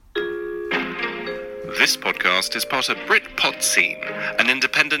This podcast is part of Britpod Scene, an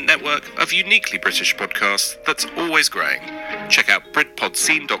independent network of uniquely British podcasts that's always growing. Check out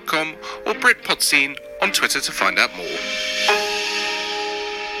BritpodScene.com or Britpod Scene on Twitter to find out more.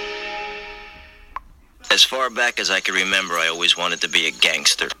 As far back as I can remember, I always wanted to be a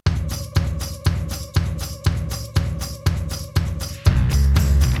gangster.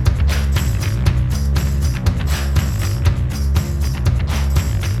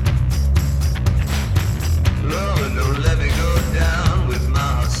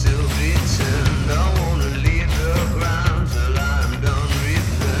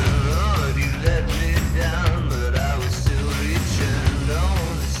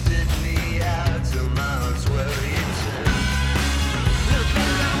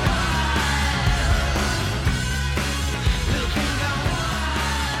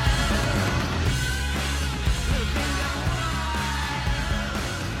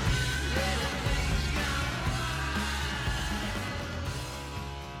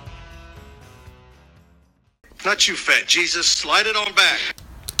 Not you, fat Jesus. Slide it on back.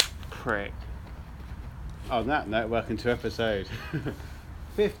 Prick. On that note, welcome to episode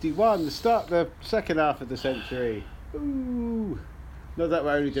 51, the second half of the century. Ooh. Not that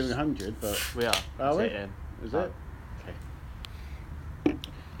we're only doing 100, but... We are. Are we? Is it? Okay.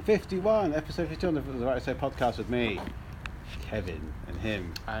 51, episode 51 of the Rightlysopodcast with me, Kevin, and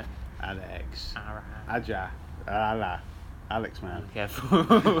him, Alex, Aja, Alex, man. Careful.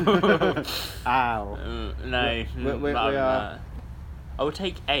 Ow. No. We are... I would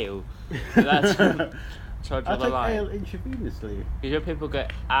take ale. That's... So I draw the line. Ale intravenously. Because when people go,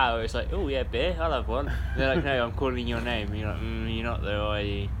 ow, it's like, oh yeah, beer, I'll have one. They're like, no, I'm calling your name. And you're like, you're not though, are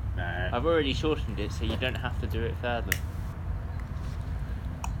you? No. I've already shortened it, so you don't have to do it further.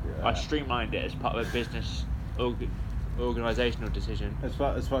 Yeah. I streamlined it as part of a business organisational decision. As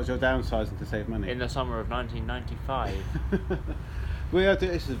far as you're downsizing to save money. In the summer of 1995.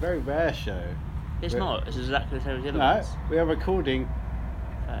 This is a very rare show. It's not. It's exactly the same as the other No, ones. we are recording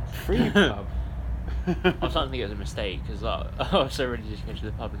pre-pub. I'm starting to think it was a mistake because I was so ready to just go to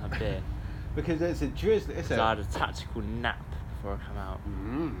the pub and have beer. Because it's a drizzly. Because I had a tactical nap before I come out.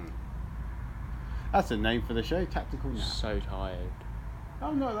 That's the name for the show, tactical nap. So tired.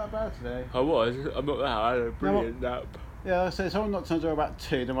 I'm not that bad today. I was. I'm not that. I had a brilliant nap. Yeah, so someone knocked on the door about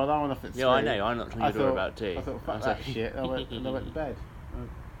 2, then my alarm went off at 3. Yeah, I know. I knocked on your door about 2. I thought, fuck that shit. I went to bed.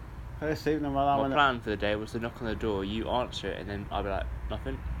 First thing, then my alarm went My plan for the day was to knock on the door, you answer it, and then I'll be like,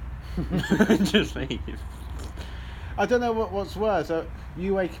 nothing. Just leave. I don't know what's worse.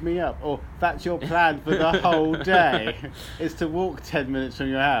 You wake me up, or that's your plan for the whole day, is to walk 10 minutes from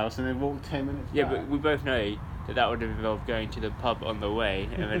your house and then walk 10 minutes back. Yeah, but we both know that would have involved going to the pub on the way,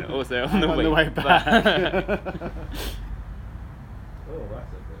 and then also on the way back. back. Oh,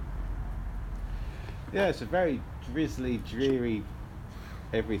 that's a bit. Yeah, it's a very drizzly, dreary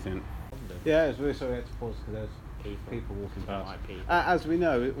everything. Yeah, it's really sorry I had to pause because there's people walking past. As we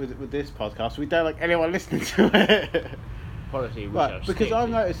know, with this podcast, we don't like anyone listening to it. Policy, right, because I've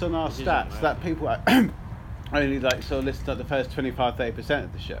noticed on our stats that people only sort of listen to the first 25-30%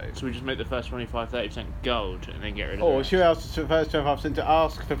 of the show. So we just make the first 25-30% gold and then get rid of it. Or should we ask the first 25% to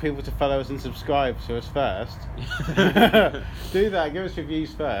ask for people to follow us and subscribe to us first? Do that, give us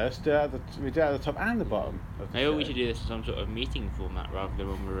reviews first. We do it at the top and the bottom. Maybe we should do this in some sort of meeting format rather than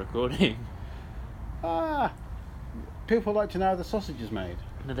when we're recording. People like to know how the sausage is made.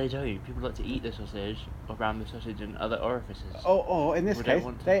 No, they don't. People like to eat the sausage around the sausage and other orifices. Or in this case,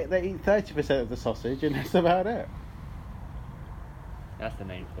 they eat 30% of the sausage and that's about it. That's the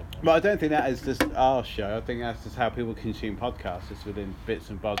name for it. But I don't think that is just our show. I think that's just how people consume podcasts. It's within bits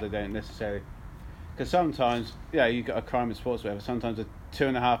and bobs. They don't necessarily... Because sometimes, you've got a crime and sports, whatever. Sometimes a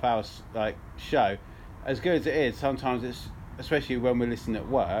 2.5 hours show, as good as it is, sometimes it's, especially when we're listening at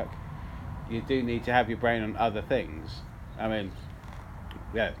work, you do need to have your brain on other things. I mean...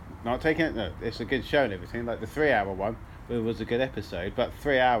 Yeah, not taking it. No, it's a good show and everything. Like the 3-hour one, it was a good episode, but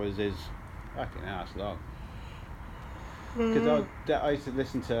 3 hours is fucking hours long. Because I used to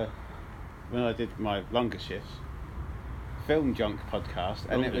listen to when I did my longer shifts, Film Junk podcast,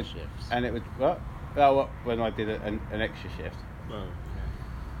 and it would what? Oh, when I did an extra shift. Oh, okay.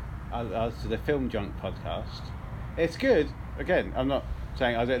 I was to the Film Junk podcast. It's good. Again, I'm not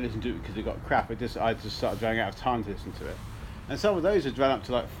saying I don't listen to it because it got crap. I just started running out of time to listen to it. And some of those had run up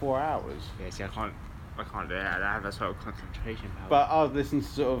to 4 hours. Yeah, see, I can't do that. I have that sort of concentration power. But I'll listen to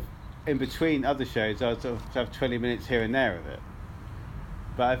sort of in between other shows. I'll sort of have 20 minutes here and there of it.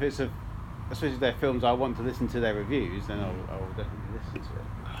 But if it's especially if they're films I want to listen to their reviews, then I will definitely listen to it.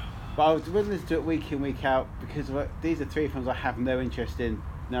 But I would listen to it week in, week out because these are 3 films I have no interest in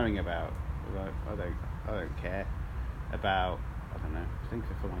knowing about. Like, I don't care about. I don't know. Think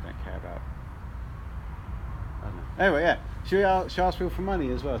of a film I don't care about. I don't know. Anyway, yeah. Should we ask people for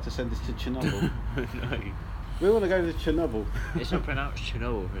money as well to send us to Chernobyl? No. We want to go to Chernobyl. It's not pronounced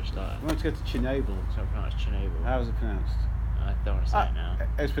Chernobyl for a start. We want to go to Chernobyl. It's not pronounced Chernobyl. How is it pronounced? I don't want to say it now.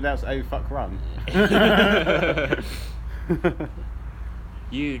 It's pronounced "oh fuck run."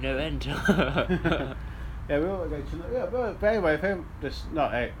 You no enter. Yeah, we want to go to Chernobyl. Yeah, but anyway, if anyone,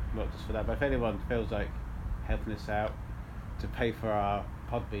 not just for that, but if anyone feels like helping us out to pay for our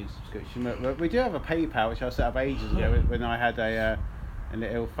Podbean subscription, we do have a PayPal which I set up ages ago when I had a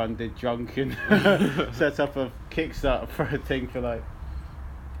ill-funded drunken set up a Kickstarter for a thing for like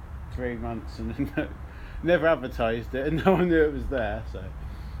 3 months and then never advertised it and no one knew it was there. So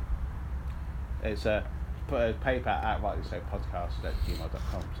it's put a PayPal at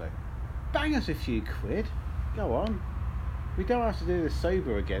Rightlysopodcast@gmail.com. So bang us a few quid. Go on. We don't have to do this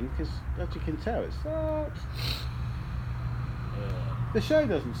sober again because, as you can tell, it sucks. The show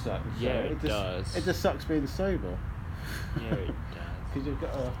doesn't suck. Yeah, it does. It just sucks being sober. Yeah, it does. Because you've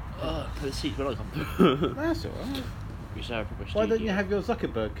got a... Put the seatbelt on. That's alright. We should have a proper Why studio. don't you have your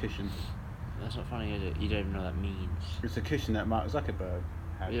Zuckerberg cushion? That's not funny, is it? You don't even know what that means. It's a cushion that Mark Zuckerberg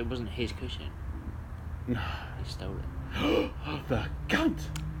had. It wasn't his cushion. No. He stole it. The cunt!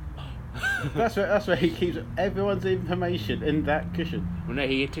 That's where he keeps everyone's information in that cushion. Well, no,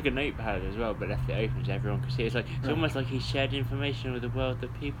 he took a notepad as well, but left it open so everyone could see. It's almost like he shared information with the world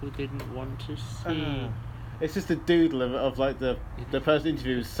that people didn't want to see. It's just a doodle of like the person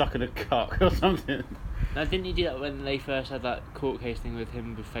interviewed was sucking a cock or something. Now, didn't he do that when they first had that court case thing with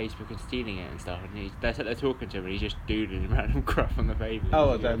him with Facebook and stealing it and stuff? And they're talking to him and he's just doodling random crap on the paper.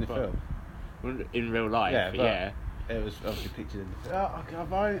 Oh, was that in the film? Well, in real life, Yeah, but yeah. It was obviously pictured in the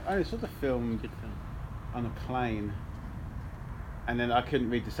film. I only saw the film Good film. on a plane, and then I couldn't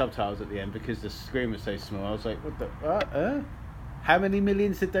read the subtitles at the end because the screen was so small. I was like, what the... How many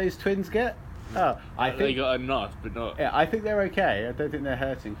millions did those twins get? I think they got enough, but not... Yeah, I think they're okay. I don't think they're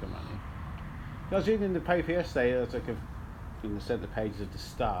hurting for money. I was reading in the paper yesterday, there was like in the centre pages of the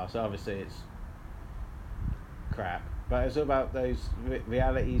Star, so obviously it's crap. But it's all about those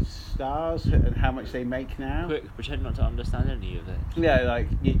reality stars and how much they make now. Quick, pretend not to understand any of it. Yeah, like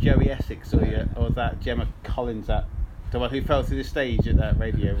your Joey Essex or that Gemma Collins, the one who fell through the stage at that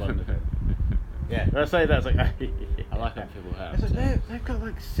radio one. Yeah, when I say that, I was like, I like when people have. It's like they've got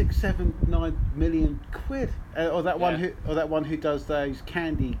like 6, 7, 9 million quid, or that one who does those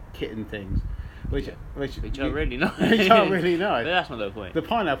candy kitten things, which are really nice. Which are really nice. But that's not the point. The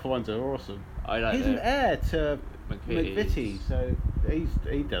pineapple ones are awesome. I like He's an heir to McVitie, McVitie, so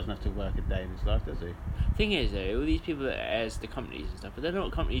he doesn't have to work a day in his life, does he? Thing is, though, all these people that are heirs to companies and stuff, but they're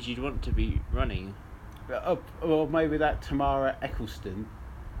not companies you'd want to be running. Or maybe that Tamara Eccleston,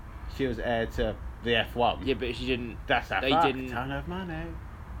 she was heir to the F1. Yeah, but she didn't. That's a ton of money.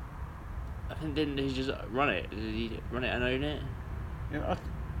 I think didn't he just run it? Did he run it and own it? Yeah,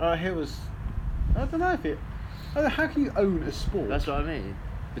 I don't know if it. I don't know, how can you own a sport? That's what I mean.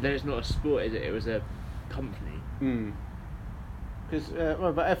 But then it's not a sport, is it? It was a company. Because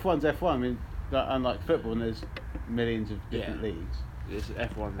but F1's F1. I mean, unlike football, and there's millions of different leagues. This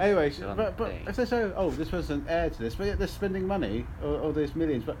F1. Anyway, but if they say, oh, this person's an heir to this, but yet they're spending money, or there's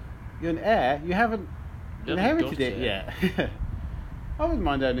millions, but you're an heir, you haven't inherited it yet. I wouldn't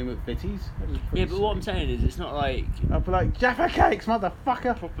mind owning McVitie's. Yeah, but what I'm saying is, it's not like... I'd be like, Jaffa cakes,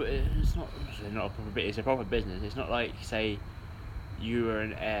 motherfucker! It's not a proper bit. It's a proper business. It's not like, say, you were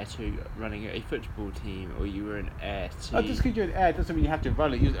an heir to running a football team, or you were an heir to... Oh, just because you're an heir doesn't mean you have to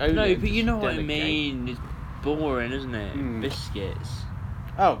run it. You own it. No, but you know what I mean. It's boring, isn't it? Biscuits.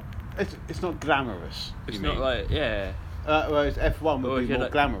 Oh, it's not glamorous. It's not like, yeah. Whereas F1 would be more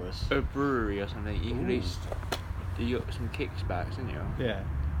glamorous. A brewery or something. You can at least do some kickbacks, didn't you? Yeah.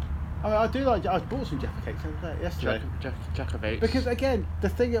 I mean, I do like. I bought some Jaffa cakes yesterday. Jaffa cakes. Because again, the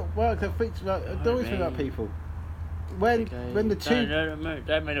thing at work that freaks me out. I always think about people. When the two.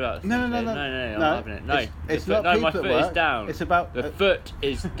 Don't moan about. No. I'm having it. No, it's not people my foot at work. is down. It's about the foot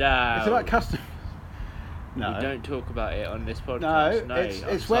is down. It's about customers. No. We don't talk about it on this podcast. No,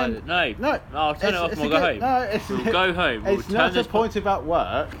 it's when... No, I'll turn it off and we'll go home. We'll go home. It's not a point about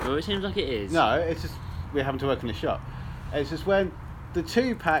work. Well, it seems like it is. No, it's just we're having to work in the shop. It's just when the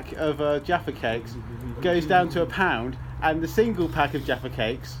 2-pack of Jaffa cakes goes down to £1 and the single pack of Jaffa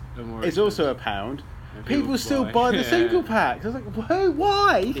cakes is also £1. People still buy the single packs. I was like,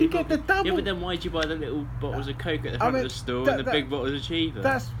 why? You can get the double. Yeah, but then why'd you buy the little bottles of Coke at the front of the store and the big bottles are cheaper?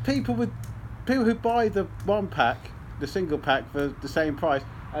 That's people who buy the 1-pack, the single pack for the same price,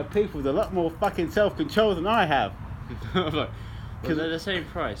 are people with a lot more fucking self-control than I have. I'm like, Well, they're the same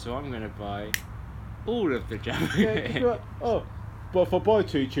price, so I'm going to buy all of the Jaffa Yeah, cakes. like, oh, but if I buy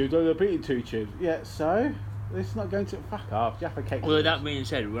 2 tubes, I'm eating 2 tubes. Yeah, so it's not going to fuck off. Jaffa cakes. Although that being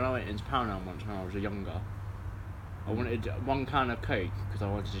said, when I went into Poundland once when I was younger, I wanted 1 can of Coke because I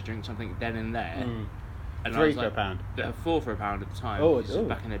wanted to drink something then and there. And 3 for a pound. 4 for a pound at the time. Oh, this was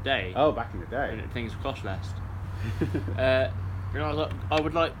back in the day. Oh, back in the day. When things cost less. And I was like, I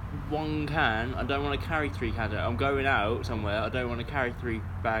would like 1 can. I don't want to carry 3 cans. I'm going out somewhere. I don't want to carry a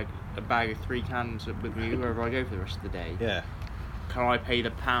bag of 3 cans with me wherever I go for the rest of the day. Yeah. Can I pay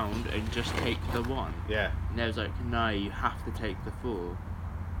the pound and just take the 1? Yeah. And they was like, no, you have to take the 4.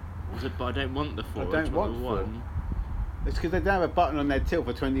 I said, but I don't want the 4. I don't want the 4. 1. It's because they don't have a button on their till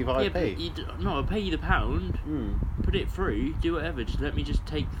for 25p. Yeah, but no, I'll pay you the pound. Put it through. Do whatever. Just let me just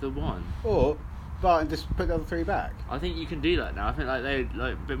take the 1. Or buy it and just put the other 3 back. I think you can do that now. I think like they're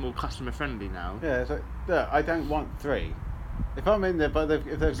like a bit more customer friendly now. Yeah, it's like, look, I don't want 3. If I'm in there, but if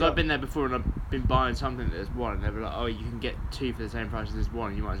they've Because I've been there before and I've been buying something that's 1, and they were like, oh, you can get 2 for the same price as this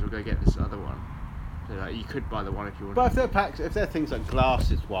 1. You might as well go get this other one. So like, you could buy the 1 if you want. But if they're packs, if they're things like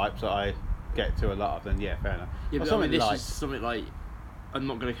glasses wipes that I get to a lot of, then yeah, fair enough. Yeah, Or but I mean, this light. is something like I'm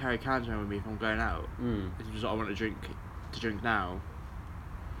not going to carry cans around with me if I'm going out. It's just I want to drink now.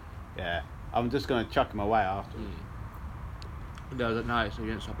 Yeah, I'm just going to chuck them away after. No, I was like, no, it's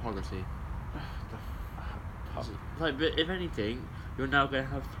against our policy. It's like, but if anything, you're now going to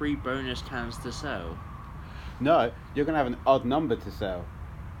have 3 bonus cans to sell. No, you're going to have an odd number to sell.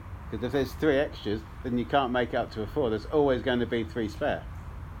 Because if there's 3 extras, then you can't make it up to a 4. There's always going to be 3 spare.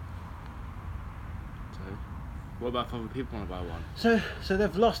 So, what about if other people want to buy 1? So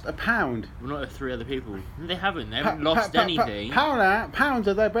they've lost a pound. Well, not if 3 other people. They haven't. They haven't lost anything. Pounds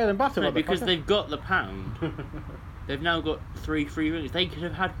are their bread and butter. No, because they've got the pound. They've now got 3 free rings. They could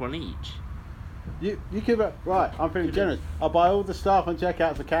have had 1 each. You could right. I'm feeling generous. I'll buy all the staff and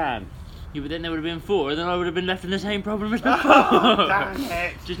checkouts I can. Yeah, but then there would have been 4, and then I would have been left in the same problem as before. Damn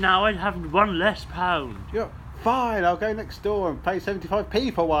it! Just now I'd have 1 less pound. Yeah, fine. I'll go next door and pay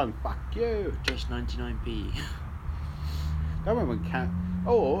 75p for 1. Fuck you. Just 99p. I remember when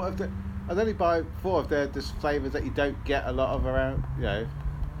or if I'd only buy 4 if they're just flavours that you don't get a lot of around. You know,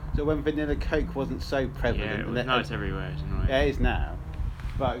 so when vanilla Coke wasn't so prevalent. Yeah, now it's everywhere. It's annoying. Yeah, it is now.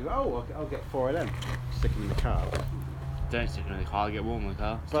 But I'll get 4 of them. Stick them in the car. Don't stick them in the car. I'll get warm in the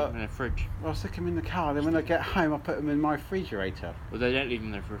car. Stick them in the fridge. I'll stick them in the car. Then when I get home, I'll put them in my refrigerator. Well, they don't leave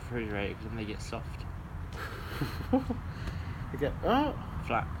them in the refrigerator because then they get soft. They get Flat.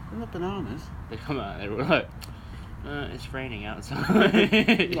 they're not bananas. They come out and they're all like, it's raining outside.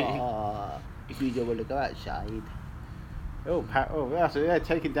 If you don't want to go outside. That's it. Yeah,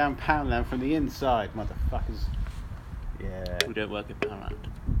 taking down Poundland from the inside, motherfuckers. Yeah. We don't work at Poundland.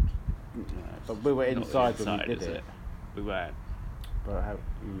 No, but we were inside when we did it. We weren't. But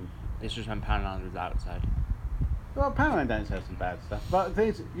This was when Poundland was outside. well, Poundland don't have some bad stuff. But the thing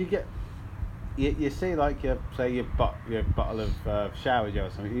is, you see like your bottle of shower gel or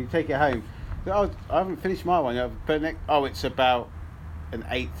something. You take it home. I haven't finished my one yet, but it's about an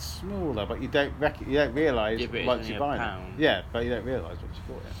 1/8 smaller. But you don't realise Yeah, but it's once only you a buy it. pound. Yeah, but you don't realise once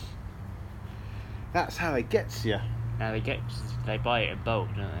you bought it. That's how it gets you. Now they buy it in bulk,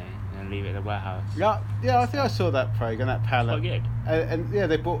 don't they? And leave it in the warehouse. Yeah, I think I saw that program, that pallet. Quite good. And yeah,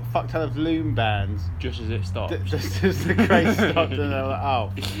 they bought a fuck ton of loom bands. Just as it stopped. Just as the craze stopped, and they were like,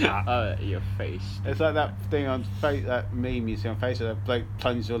 oh, fuck. Your face. It's like that thing on that meme you see on Facebook, that bloke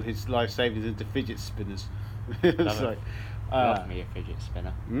plunged all his life savings into fidget spinners. It's like, Love me a fidget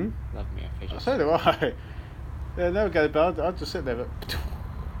spinner. Love me a fidget So spinner. do I. Yeah, never go to bed. I'll just sit there. But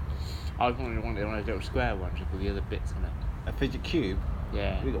I wanted one of those little square ones with all the other bits in it. a fidget cube.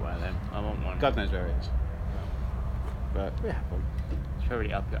 Yeah. We got one of them. I want one. God knows where it is. But we have one. It's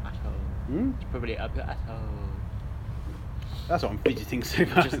probably up your asshole. It's probably up your asshole. That's what I'm fidgeting so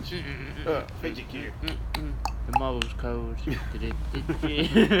much. Just- Fidget cube. The marbles cold.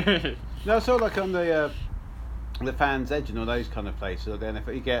 No, I saw like on the Fans Edge and all those kind of places. Then if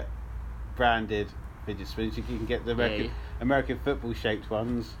you get branded fidget spinners, you can get the American football shaped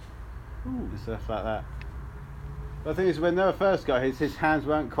ones and stuff like that. But the thing is, when Noah first got his hands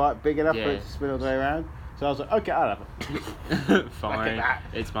weren't quite big enough for it to spin all the way around. So I was like, okay, I'll have it. Fine. that.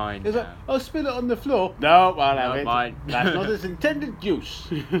 It's mine. He's like, I'll spin it on the floor. No, I'll have it. Mine. That's not its intended use.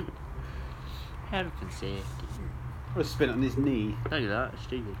 Health and safety. I'll spin it on his knee. Don't do that. It's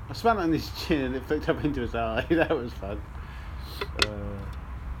stupid. I spun it on his chin and it flicked up into his eye. That was fun. I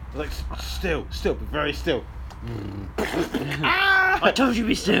was like, still, be very still. I told you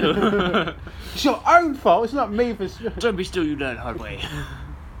be still. It's your own fault. It's not me for. Don't be still. You learn hard way.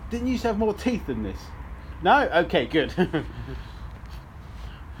 Didn't you used to have more teeth than this? No. Okay, good.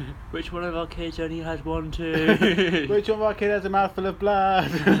 Which one of our kids only has one tooth? Which one of our kids has a mouthful of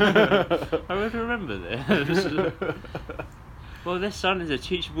blood? I would remember this. Well, this son is a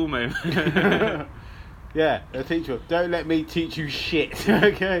teachable moment. Yeah, a teacher. Don't let me teach you shit.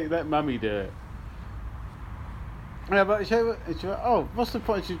 Okay, let mummy do it. Yeah, but oh, what's the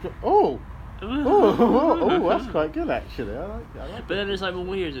point? Oh, that's quite good actually. I like but then it's like when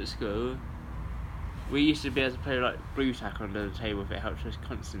we was at school, we used to be able to play like blue tack under the table if it helped us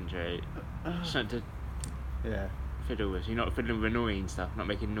concentrate. Something to fiddle with. You're not fiddling with annoying stuff, not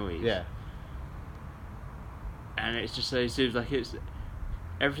making noise. Yeah. And it's just so it seems like it's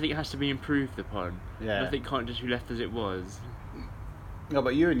everything has to be improved upon. Yeah. Nothing can't just be left as it was. No,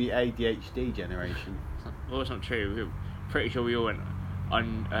 but you're in the ADHD generation. Well, it's not true. We're pretty sure we all went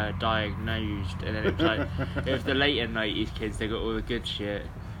undiagnosed, and then it was like it was the later 90s kids. They got all the good shit.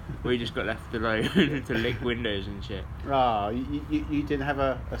 We just got left alone to lick windows and shit. Oh, you didn't have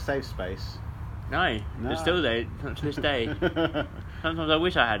a safe space. No, it's still there, not to this day. Sometimes I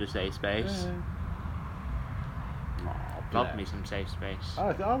wish I had a safe space. Yeah. Love me some safe space.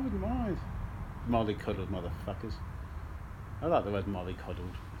 I wouldn't mind. Mollycoddled motherfuckers. I like the word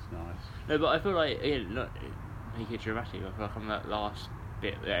mollycoddled. It's nice. No, but I feel like, again, not make it dramatic, I feel like I'm that last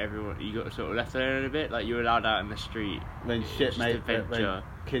bit that everyone, you got sort of left alone a bit, like you're allowed out in the street. When shit, mate, when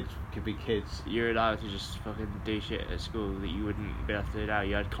kids could be kids. You're allowed to just fucking do shit at school that you wouldn't be able to do now.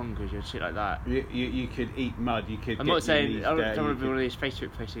 You had conkers, you had shit like that. You could eat mud, you could I'm not saying, I don't want to be one of these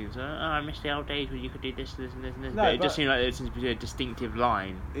Facebook postings, I miss the old days when you could do this, this and this and this, no, but it just seemed like there seems to be a distinctive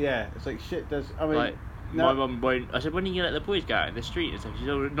line. Yeah, it's like shit does, I mean... Like, my mum won't. I said, when are you gonna let the boys go out in the street and stuff? She's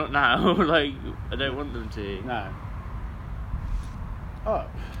all, not now. Like, I don't want them to. No. Oh.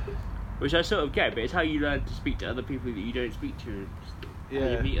 Which I sort of get, but it's how you learn to speak to other people that you don't speak to, and how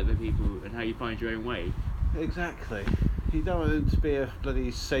you meet other people, and how you find your own way. Exactly. You don't want them to be a bloody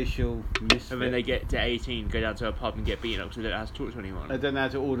social misfit. And then they get to 18, go down to a pub and get beaten up because they don't know how to talk to anyone. They don't know how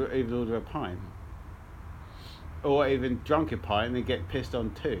to order a pint. Or even drunk a pint and they get pissed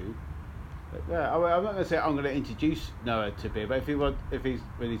on too. But, yeah, I'm not going to say I'm going to introduce Noah to beer, but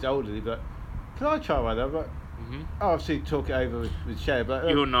when he's older, he'd be like, can I try one? I'm like, obviously talk it over with Shay, but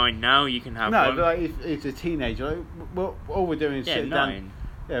you're 9 now, you can have one. No, but like if it's a teenager, like, well, all we're doing is sitting 9. down.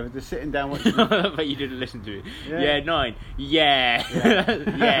 Yeah, we're just sitting down watching. But you didn't listen to it. Yeah 9.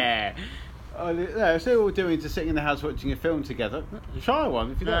 Yeah. Yeah, so all we're doing is just sitting in the house watching a film together. Try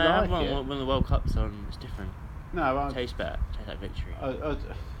one if you don't like one, it. When the World Cup's on, it's different. No, it tastes better. Tastes like victory.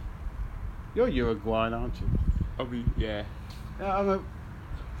 You're Uruguayan, aren't you? I mean, yeah. I'm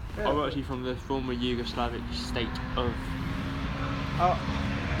actually from the former Yugoslavic state of.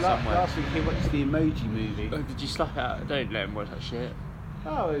 Last week he watched the Emoji Movie. Oh, did you slap it out? Don't let him watch that shit.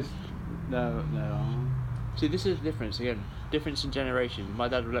 Oh, no. See, this is the difference again. Difference in generation. My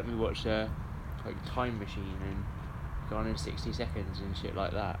dad would let me watch like Time Machine and Gone in 60 Seconds and shit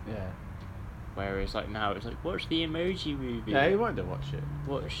like that. Yeah. Whereas like now it's like watch the Emoji Movie. Yeah, he wanted to watch it.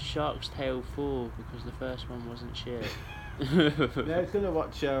 Watch Shark's Tale 4 because the first one wasn't shit. Yeah, he's gonna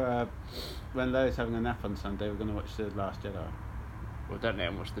watch when Lois having a nap on Sunday. We're gonna watch The Last Jedi. Well, don't let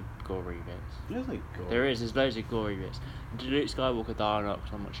him watch the gory bits. There's no gory. There's loads of gory bits. Did Luke Skywalker die or not?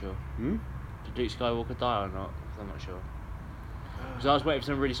 Because I'm not sure. Did Luke Skywalker die or not? Because I'm not sure. Because I was waiting for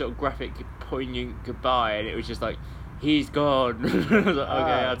some really sort of graphic, poignant goodbye, and it was just like, he's gone. I was like,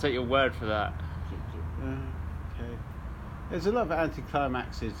 okay, I'll take your word for that. Okay. There's a lot of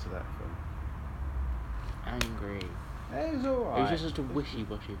anticlimaxes to that film. Angry. It was alright. It was just such a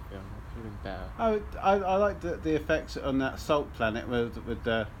wishy-washy film. It could have been better. I liked the effects on that salt planet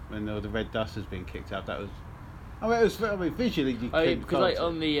when all the red dust was being kicked out. That was, visually you couldn't because like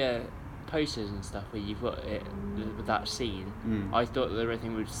on the posters and stuff where you've got it with that scene, I thought that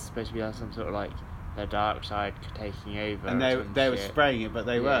everything was supposed to be on some sort of like the dark side taking over. And they were spraying it, but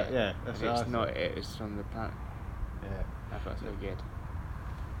they weren't. Yeah, that's what it's not. It's from the planet. Yeah, I thought so good.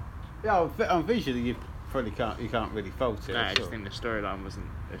 Yeah, on visually you can't really fault it. No, I just think the storyline wasn't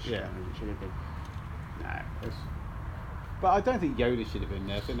as strong as it should have been. No, but I don't think Yoda should have been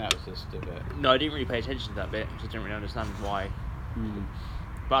there. I think that was just a bit. No, I didn't really pay attention to that bit because I didn't really understand why.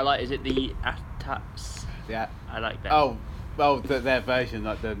 But I like. Is it the Atats? Yeah, I like that. Oh, their version,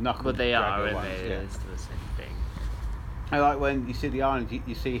 like the knuckle. But they are, ones, It's the same thing. I like when you see the island,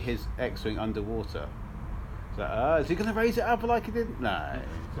 you see his X-wing underwater. It's like, is he going to raise it up like he didn't? No.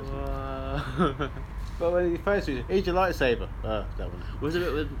 But when he first was, here's your lightsaber. That one. Was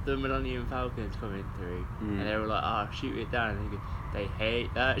it with the Millennium Falcons coming through, and they were like, shoot it down, and they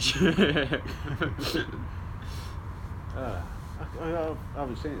hate that shit. I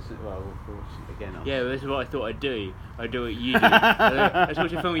haven't seen it since. Well, we'll watch it again. Yeah, well, this is what I thought I'd do. I'd do what you do. Let's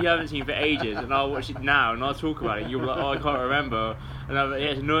watch a film you haven't seen for ages, and I'll watch it now, and I'll talk about it. You'll be like, oh, I can't remember. And I'm like, yeah,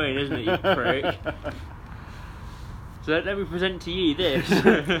 it's annoying, isn't it, you prick? So let me present to you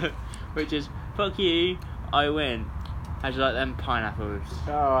this, which is, fuck you, I win. How'd you like them pineapples?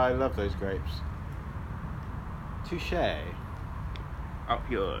 Oh, I love those grapes. Touche. Up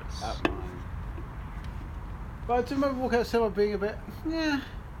yours. Up mine. But I do remember walking out cinema being a bit, yeah.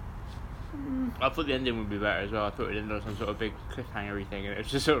 I thought the ending would be better as well. I thought it ended on some sort of big cliffhanger-y thing, and it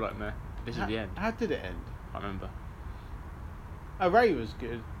was just sort of like, meh, this is the end. How did it end? I can't remember. Ray was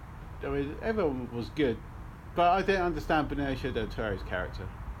good. I mean, everyone was good. But I didn't understand Benicio del Toro's character.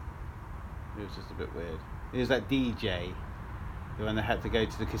 It was just a bit weird. He was that DJ, the one they had to go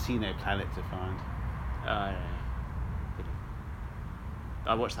to the casino planet to find. I don't know.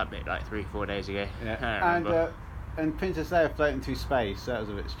 I watched that bit like 3-4 days ago. Yeah. I don't remember. And Princess Leia floating through space, that was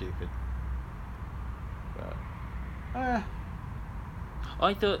a bit stupid. But,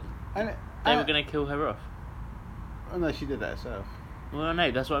 I thought they were going to kill her off. Oh no, she did that herself. Well,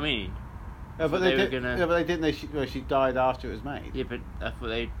 no, that's what I mean. Yeah, but they they were gonna... yeah, but they didn't know she died after it was made. Yeah, but I thought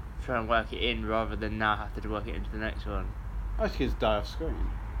they'd try and work it in rather than now have to work it into the next one. Oh, she could die off screen.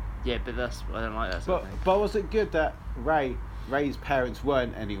 Yeah, but I don't like that sort of thing. But was it good that Ray's parents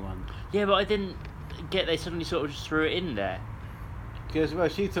weren't anyone? Yeah, but I didn't get they suddenly sort of just threw it in there.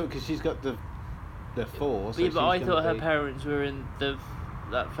 Because she thought because she's got the Force. Yeah, but I thought her parents were in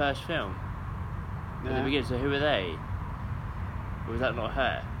that first film. At the beginning, so who were they? Or was that not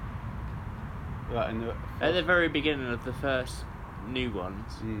her? Right, At the very beginning of the first new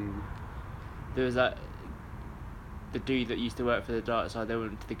ones, there was that the dude that used to work for the dark side. They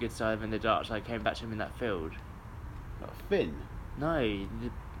went to the good side, and then the dark side came back to him in that field. Finn? No,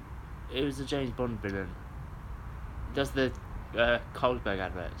 it was the James Bond villain. Does the Carlsberg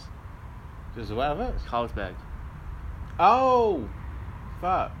adverts? Does the what adverts? Carlsberg. Oh,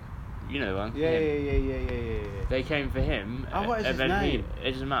 fuck. You know the one. Yeah. They came for him. Oh, what is his and name?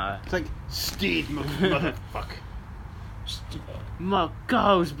 It doesn't matter. It's like Steed motherfucker. Mark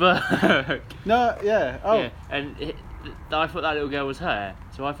Carlsberg. No, yeah. Oh. Yeah, and I thought that little girl was her,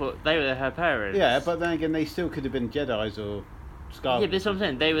 so I thought they were her parents. Yeah, but then again, they still could have been Jedis or Skywalkers. Yeah, but that's what I'm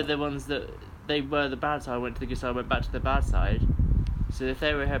saying. They were the ones that they were the bad side. Went to the good side, went back to the bad side. So if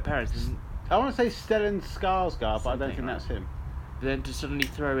they were her parents, then I want to say Stellan Skarsgård, but I don't think Something that's him. then to suddenly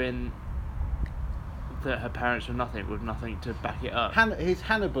throw in that her parents were nothing with nothing to back it up. He's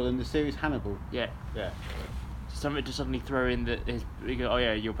Hannibal in the series Hannibal. Yeah. Yeah. Something to suddenly throw in that you go, oh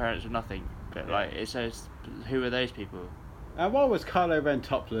yeah, your parents were nothing. But like it says, who are those people? And why was Kylo Ren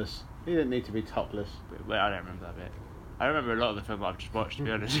topless? He didn't need to be topless. Well, I don't remember that bit. I remember a lot of the film I've just watched, to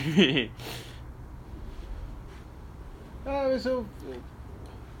be honest with you. Oh, it was all.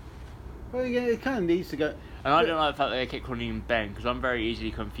 Well, yeah, it kind of needs to go. And I don't like the fact that they keep calling him Ben, because I'm very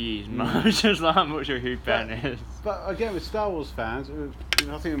easily confused. And I'm just like, I'm not sure who Ben is. But again, with Star Wars fans,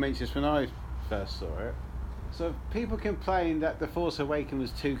 I think we mentioned this when I first saw it. So people complain that The Force Awakens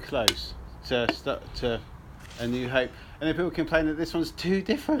was too close to A New Hope, and then people complain that this one's too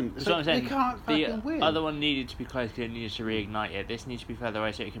different. That's So what I'm saying. they can't fucking win. The other one needed to be close because it needed to reignite it. This needs to be further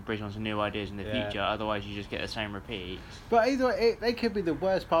away so it can bridge on some new ideas in the future. Otherwise, you just get the same repeats. But either way, they could be the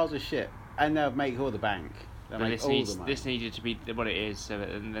worst piles of shit, and they'll make all the bank. They'll But make all the money. this needed to be what it is, so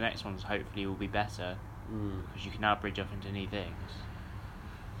that the next ones hopefully will be better because you can now bridge off into new things.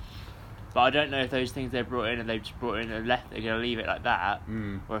 But I don't know if those things they brought in and they've just brought in and left, they're going to leave it like that,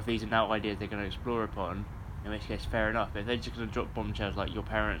 or if these are now ideas they're going to explore upon. In which case, fair enough. But if they're just going to drop bombshells like your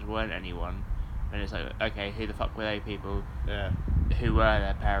parents weren't anyone, then it's like, okay, who the fuck were they people? Yeah. Who were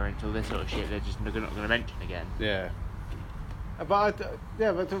their parents? All this sort of shit. They're just not going to mention again. Yeah. But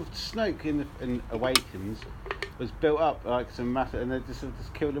Snoke in Awakens was built up like some massive, and they just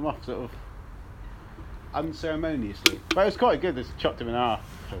killed him off sort of unceremoniously. But it was quite good. They just chopped him in half.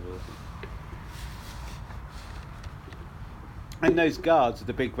 And those guards with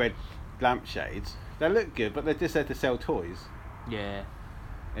the big red lampshades, they look good, but they're just there to sell toys. Yeah.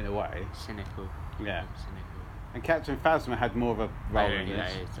 In a way. Cynical. Yeah. Cynical. And Captain Phasma had more of a role in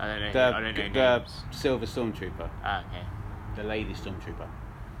this. I don't know. The, I don't know the names. Silver Stormtrooper. Ah, okay. The Lady Stormtrooper.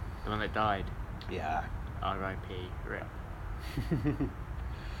 The one that died. Yeah. R.I.P. Rip.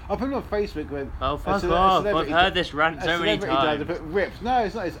 I put it on Facebook when. Oh, fuck off. I've heard this rant so many times. Put rips. No,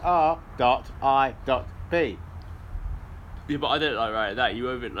 it's not. It's R.I.B. Yeah, but I don't like that. You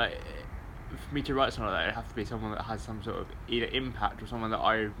over like for me to write something like that, it'd have to be someone that has some sort of either impact or someone that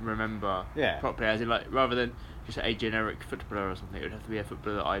I remember properly, as in like rather than just a generic footballer or something. It would have to be a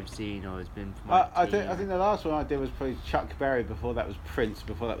footballer that I've seen or has been for my team. I think the last one I did was probably Chuck Berry. Before that was Prince.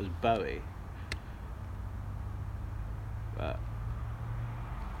 Before that was Bowie. But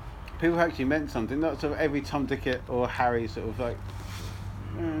people actually meant something. Not sort of every Tom, Dick or Harry sort of like.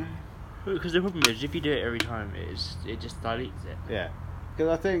 Because the problem is, if you do it every time, it just dilutes it. Yeah,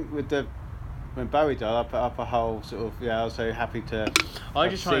 because I think when Bowie died, I put up a whole sort of I was so happy to. I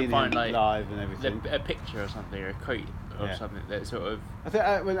just try and find like live and everything. A picture or something, or a quote or something that sort of. I think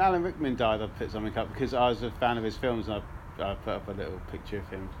when Alan Rickman died, I put something up because I was a fan of his films, and I put up a little picture of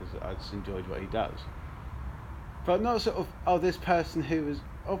him because I just enjoyed what he does. But not sort of this person who was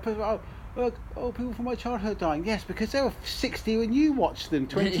people from my childhood dying. Yes, because they were 60 when you watched them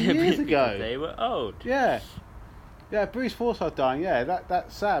 20 years ago. They were old. Yeah. Yeah, Bruce Forsyth dying. Yeah,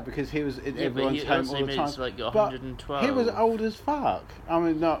 that's sad because he was in everyone's home all the time. Like 112. But he was old as fuck. I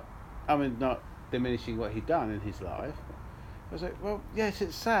mean, not diminishing what he'd done in his life. I was like, well, yes,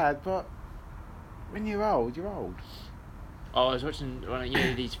 it's sad, but when you're old, you're old. Oh, I was watching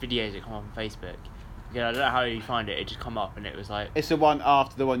these videos that come up on Facebook. Yeah, I don't know how you find it. It just come up and it was like. It's the one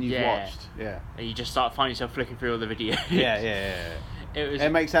after the one you've watched. Yeah. And you just start finding yourself flicking through all the videos. Yeah.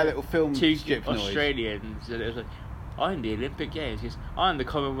 It makes that little film two strip noise. Australians, and it was like, I'm the Olympic Games. He goes, I'm the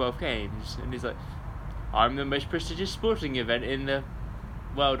Commonwealth Games, and he's like, I'm the most prestigious sporting event in the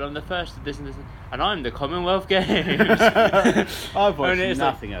world. I'm the first of this and this, and I'm the Commonwealth Games. I've watched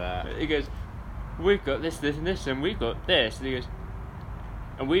nothing of that. He goes, we've got this, and this, and we've got this, and he goes.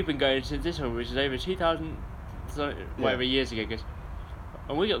 And we've been going since this one, which is over 2,000 whatever years ago. Goes,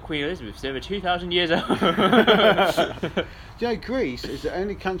 and we got Queen Elizabeth, so over 2,000 years old. Do you know Greece is the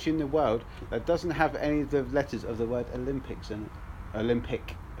only country in the world that doesn't have any of the letters of the word Olympics in it?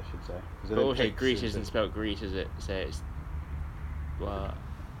 Olympic, I should say. But also, Greece isn't spelled Greece, is it? So it's what?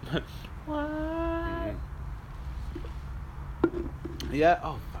 What? Yeah.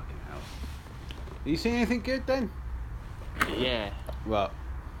 Oh fucking hell! You seen anything good then? Yeah. What?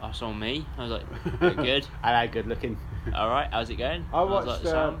 I saw Me. I was like, good. I like good looking. All right, how's it going? I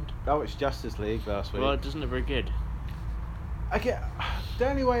watched Justice League last week. Well, it doesn't look very good. The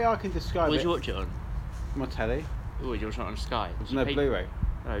only way I can describe What it. did you watch it on? My telly. Oh, did you watch it on Sky? No, Blu-ray.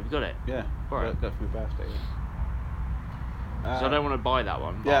 Oh, you got it? Yeah. Alright. Got it for my birthday. Yeah. So I don't want to buy that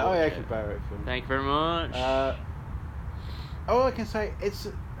one. Yeah. Oh yeah, I can borrow it for me. Thank you very much. All I can say it's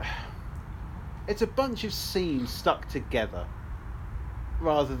a bunch of scenes stuck together.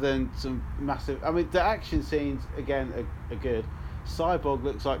 Rather than some massive. I mean, the action scenes again are good. Cyborg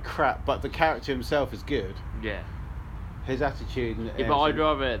looks like crap, but the character himself is good. Yeah. His attitude. Yeah, but I'd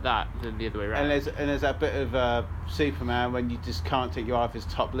rather that than the other way around. And there's that bit of Superman when you just can't take your eye off his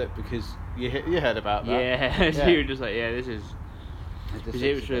top lip because you heard about that. Yeah. So you were just like, yeah, this is. Because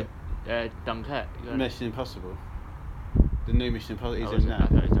it was for Dunkirk. Mission Impossible. The new Mission Impossible. I He's in now.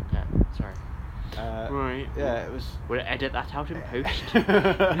 thought it was Dunkirk. Sorry. Right. Yeah, it was. We'll edit that out in post.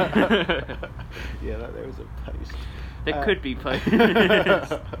 Yeah, there was a post. There could be post.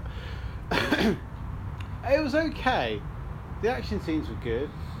 It was okay. The action scenes were good.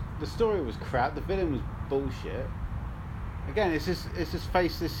 The story was crap. The villain was bullshit. Again, it's just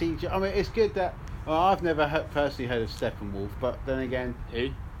faceless CGI. I mean, it's good that. Well, I've never personally heard of Steppenwolf, but then again,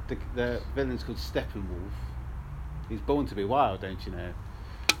 who? The villain's called Steppenwolf. He's born to be wild, don't you know?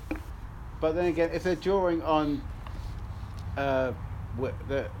 But then again, if they're drawing on, in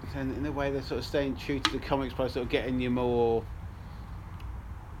a way they're sort of staying true to the comics by sort of getting you more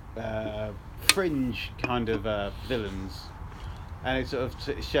fringe kind of villains, and it sort of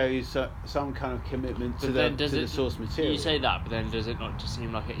shows some kind of commitment to the source material. You say that, but then does it not just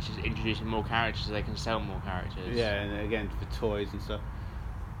seem like it's just introducing more characters so they can sell more characters? Yeah, and again for toys and stuff.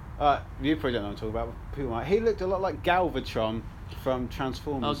 You probably don't know what I'm talking about. But people might. He looked a lot like Galvatron from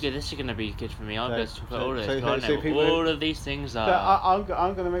Transformers. Oh, good. This is going to be good for me. I'm going to talk about all of this. All of these things are. So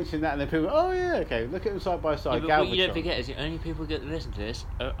I'm going to mention that, and then people. Oh yeah, okay. Look at them side by side. Yeah, but what you don't forget is the only people who get to listen to this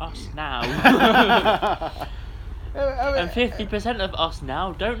are us now. And 50% of us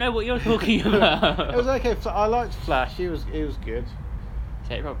now don't know what you're talking about. It was okay. I liked Flash. He was good.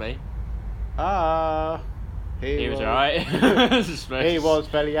 Say it properly. He was alright. He was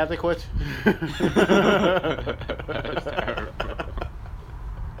fairly adequate.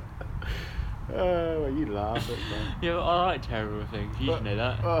 Well, you laugh at that. Yeah, but I like terrible things. You should know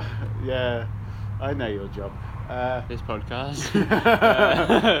that. Yeah, I know your job. This podcast.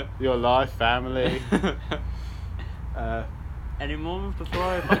 Your life, family. Any more before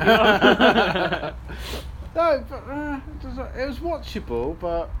I fuck you up? No, but it was watchable,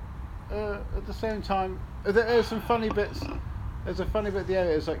 but at the same time, there's some funny bits. There's a funny bit at the end.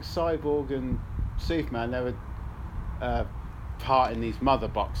 It's like Cyborg and Superman. They were part in these mother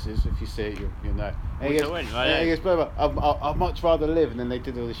boxes. If you see it, you'll know. And he goes, blah, blah, I'd much rather live. And then they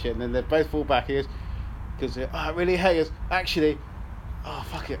did all this shit. And then they both fall back. He goes, because I really hate it. Actually, oh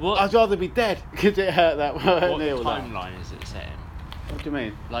fuck it. What? I'd rather be dead because it hurt that much. What timeline is it set in? What do you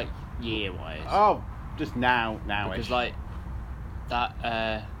mean? Like year-wise? Oh, just now. Because like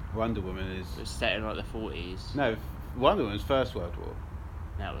that Wonder Woman is. was set in like the 40s. No, Wonder Woman's First World War.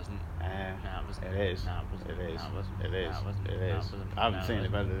 No, it wasn't. No, it wasn't. It is. No, it wasn't. It is. No, it wasn't. It is. No, it wasn't. It No, is. it wasn't. I haven't No, seen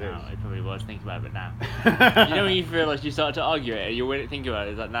it, but it No, is. it probably was. Think about it now. You know when you realise you start to argue it, and you wouldn't think about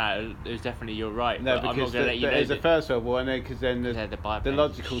it. It's like, nah, it was definitely you're right. No, but I'm because not going to let you know. there's the First World War, and then because then Yeah, the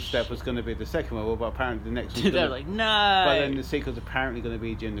logical step was going to be the Second World War, but apparently the next one. They're like, no. But then the sequel's apparently going to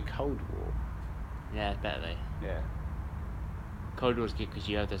be during the Cold War. Yeah, better they. Yeah. Cold War's good because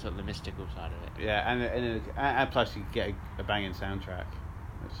you have the sort of the mystical side of it. Yeah, and plus you get a banging soundtrack,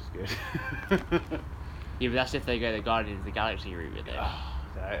 which is good. Yeah, but that's if they go the Guardians of the Galaxy route with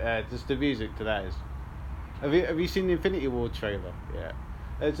it. Just the music to that is. Have you seen the Infinity War trailer? Yeah.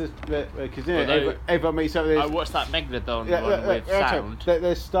 It's just because everyone makes something. I watched that Megalodon one with sound.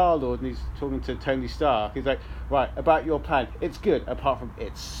 There's Star-Lord and he's talking to Tony Stark. He's like, right, about your plan. It's good, apart from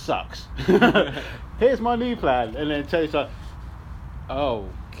it sucks. Here's my new plan. And then Tony Stark,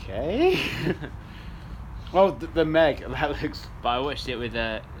 okay. Oh, the Meg, that looks. But I watched it with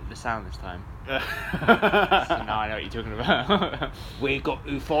the sound this time. So now I know what you're talking about. We've got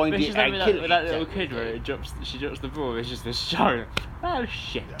to find But it she's like and with kill that, it. that little kid where she drops the ball. It's just this show. Oh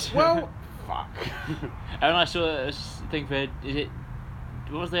shit. Well, fuck. And I saw a thing for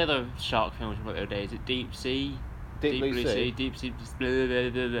what was the other shark film about the other day? Is it Deep Sea? Deep Blue Sea? Deep Sea. Blah, blah,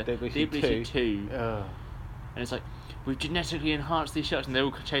 blah, blah. Deep Blue Sea 2. 2. And it's like, we've genetically enhanced these sharks, and they're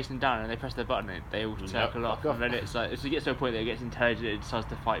all chasing down, and they press their button, and they all circle off. And then it's like, it gets to a point that it gets intelligent, it decides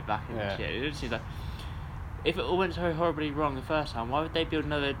to fight back and shit. It just seems like, if it all went so horribly wrong the first time, why would they build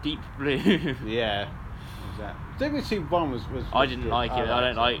another Deep Blue? Yeah. Exactly. Deep Blue Sea 1 was I didn't good. like it.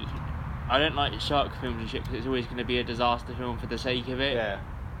 I don't like shark films and shit because it's always going to be a disaster film for the sake of it. Yeah.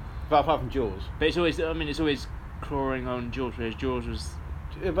 But apart from Jaws. But it's always clawing on Jaws, whereas Jaws was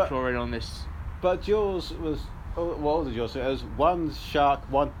clawing on this. But Jaws was. What was the Jaws? It was one shark,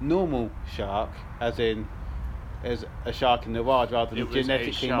 one normal shark, as in, as a shark in the wild rather than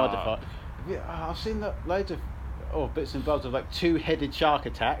genetically modified. Yeah, I've seen loads of bits and bobs of like 2-headed shark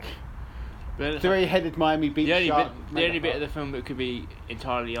attack, 3-headed Miami Beach shark. The only bit of the film that could be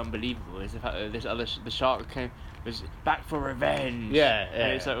entirely unbelievable is the fact that the shark was back for revenge. Yeah.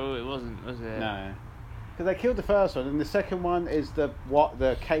 And it's like, oh, it wasn't, was it? No, because they killed the first one, and the second one is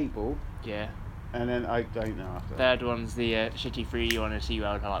the cable. Yeah. And then I don't know after. Third one's the shitty 3D one in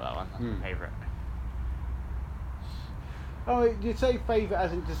SeaWorld. I like that one. That's my favourite. Oh, you'd say favourite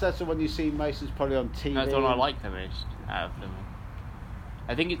as in just that's the one you see most is probably on TV. That's the one I like the most out of them.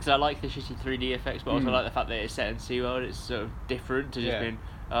 I think it's because I like the shitty 3D effects, but also like the fact that it's set in SeaWorld. It's sort of different to just being,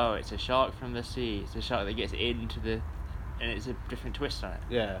 oh, it's a shark from the sea. It's a shark that gets into the, and it's a different twist on it.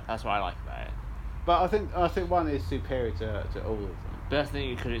 Yeah. That's what I like about it. But I think one is superior to all of them. But that's the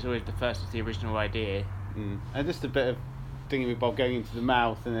thing, because it's always the first, it's the original idea. And just a bit of thingy with Bob going into the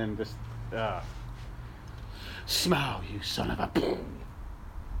mouth and then just smile, you son of a.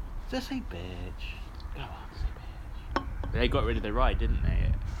 Just say bitch. Go on, say bitch. They got rid of the ride, didn't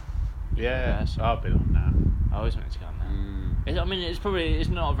they? Yeah, I've been on now. I always wanted to go on that. It's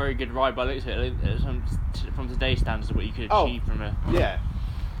not a very good ride by the looks of it. From today's standards of what you could achieve from a. Yeah.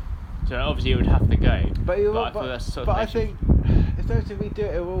 So obviously it would have to go. But I think if they were to redo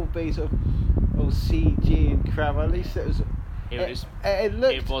it, it will all be sort of all CG and crap. At least it was.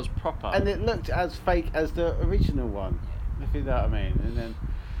 It was proper, and it looked as fake as the original one. If you know what I mean.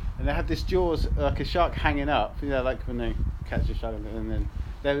 And they had this Jaws like a shark hanging up. You know, like when they catch a shark, and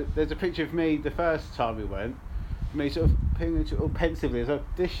then there's a picture of me the first time we went. Me sort of putting it all pensively as though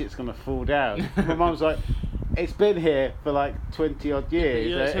this shit's gonna fall down. My mum's like, it's been here for like 20 odd years.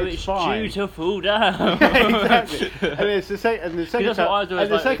 Yeah, so it's fine. due to fall down. Yeah, exactly. And it's the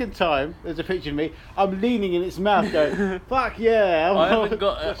second time there's a picture of me. I'm leaning in its mouth, going, "Fuck yeah!" I haven't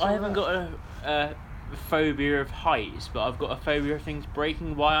got a phobia of heights, but I've got a phobia of things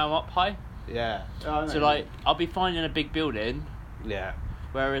breaking while I'm up high. Yeah. So like, I'll be fine in a big building. Yeah.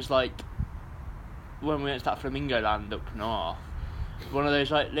 Whereas like, when we went to that flamingo land up north, one of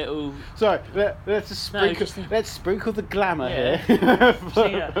those like little. Sorry, let's sprinkle the glamour here. There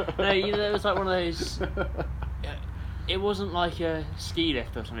was like one of those. It wasn't like a ski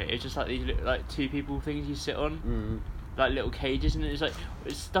lift or something. It was just like these like 2 people things you sit on, like little cages, and it's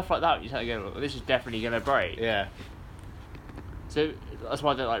stuff like that. You start to go, this is definitely gonna break. Yeah. So that's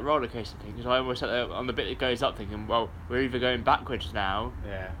why I don't like roller coaster things. Because I always sat there on the bit that goes up, thinking, well, we're either going backwards now,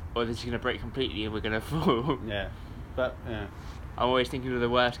 or this is gonna break completely and we're gonna fall. Yeah. But yeah. I'm always thinking of the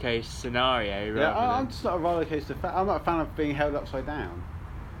worst case scenario. Yeah, I'm just not a roller coaster fan. I'm not a fan of being held upside down.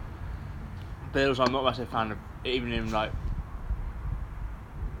 But also, I'm not a massive fan of even in like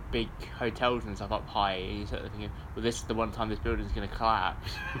big hotels and stuff up high. You sort of thinking, well, this is the one time this building's gonna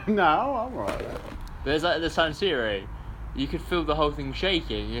collapse. No, I'm alright with that. There's like the San Siro. You could feel the whole thing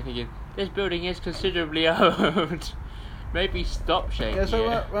shaking. You're thinking, this building is considerably old. Maybe stop shaking. Yeah, so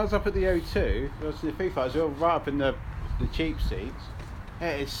when I was up at the O2, I was in the Foo Fighters, we were right up in the cheap seats.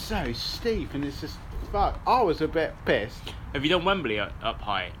 It is so steep and it's just fuck. I was a bit pissed. Have you done Wembley up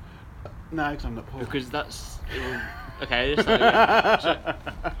high? No, because I'm not poor. Because that's okay. Let's start again. So,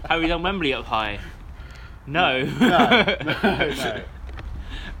 have you done Wembley up high? No. No.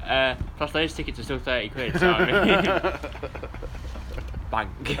 Plus those tickets are still 30 quid. Sorry.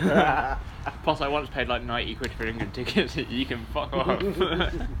 Bank. Plus I once paid like 90 quid for England tickets. You can fuck off.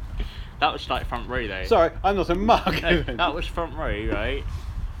 That was like front row though. Sorry, I'm not a mug. No, that was front row, right?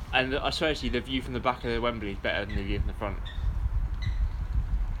 And I swear to you, the view from the back of the Wembley is better than the view from the front.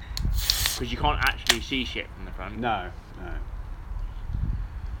 Because you can't actually see shit from the front. No.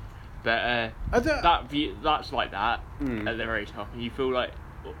 But that view, that's like that at the very top, and you feel like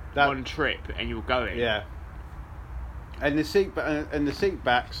one trip and you're going. Yeah. And the seat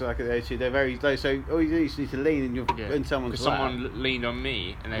backs, like at the O2, they're very low. So all you do is need to lean in someone's Because lap. someone leaned on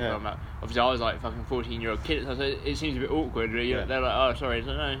me and they come up. Obviously, I was like fucking 14-year-old kid, so it seems a bit awkward. They're like, "Oh, sorry." I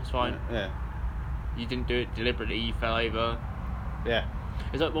said, "No, it's fine." Yeah. You didn't do it deliberately. You fell over. Yeah.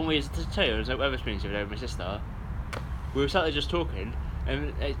 It's like when we was I was at Wetherspoons the other day with my sister. We were sat there just talking,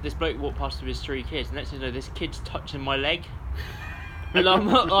 and this bloke walked past with his 3 kids. And next thing you know, this kid's touching my leg. And I'm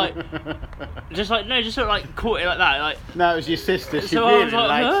not like, just sort of like caught it like that, like. No, it was your sister. She So really I was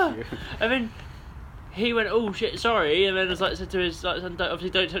like, likes you. And then he went, "Oh shit, sorry." And then I was like, said to his like, son, obviously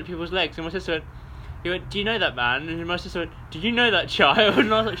don't touch people's legs. And my sister went, he went, "Do you know that man?" And my sister went, "Did you know that child?"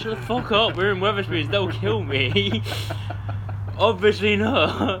 And I was like, "Shut the fuck up. We're in Wetherspoons. They'll kill me." Obviously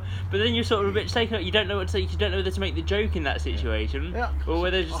not. But then you're sort of a bit taken up. You don't know what to say. You don't know whether to make the joke in that situation, or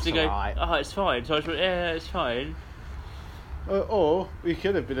whether just to go, right. "Oh, it's fine." So I was like, "Yeah, it's fine." Or we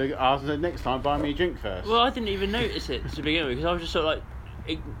could have been asked next time, buy me a drink first. Well, I didn't even notice it to begin with because I was just sort of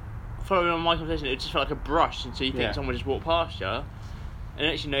like following on my conversation. It just felt like a brush, and so you think someone just walked past you, and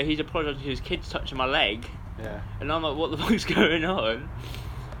actually no, he's apologising to his kids touching my leg. Yeah. And I'm like, what the fuck's going on?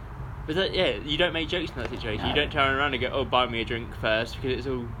 But you don't make jokes in that situation. No. You don't turn around and go, "Oh, buy me a drink first," because it's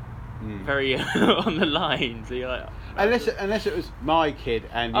all very on the line. So you're like, unless it was my kid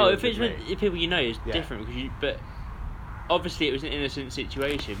and if it's with people you know, it's different because but obviously it was an innocent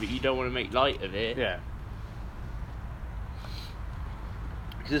situation, but you don't want to make light of it. Yeah.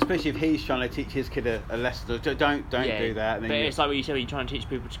 Because especially if he's trying to teach his kid a lesson, don't do that. And then but it's like what you said when you try and teach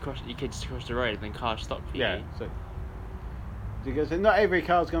people your kids to cross the road, and then cars stop for you. Yeah. So because not every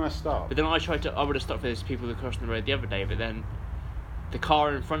car's gonna stop. But then I would have stopped for those people that crossing the road the other day, but then the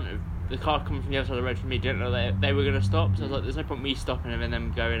car coming from the other side of the road from me didn't know they were going to stop, so I was like, there's no point me stopping them and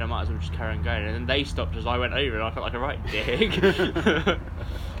them going, I might as well just carry on going. And then they stopped as I went over, and I felt like a right dick.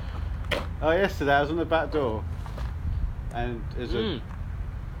 Yesterday I was on the back door, and there's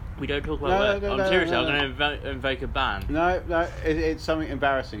we don't talk about work. I'm seriously, I'm going to invoke a ban. No, it's something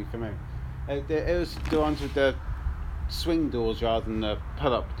embarrassing for me. It was the ones with the swing doors rather than the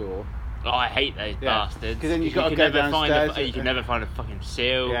pull-up door. Oh, I hate those bastards. Because then you've got to go downstairs. You can never find a fucking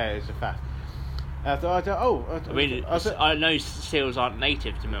seal. Yeah, it's a fact. I know seals aren't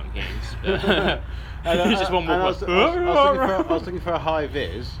native to Milton Keynes. It's just one more. I was looking for a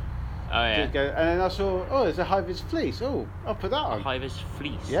High-Vis. Oh yeah. And then I saw, there's a High-Vis fleece. Oh, I'll put that on. High-Vis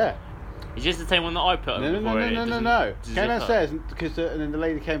fleece. Yeah. Is this the same one that I put on before? No. Came downstairs because and then the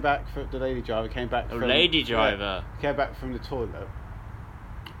lady came back. The lady driver came back. Came back from the toilet,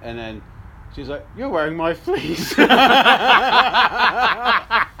 and then she was like, "You're wearing my fleece." I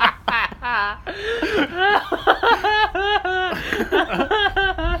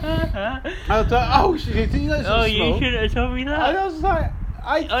was like, "Oh, she did you know it's small?" You shouldn't have told me that. And I was like,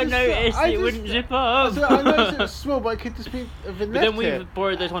 I noticed it wouldn't zip up. I noticed it was small, but it could just be a bit. But then we've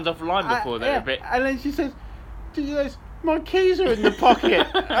borrowed those ones offline before. They're a bit. And then she says, "Did you notice my keys are in the pocket?"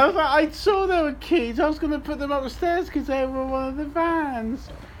 I was like, I saw there were keys. I was going to put them upstairs because they were one of the vans.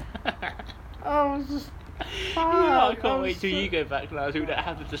 I was just. I can't wait till you go back now, so we don't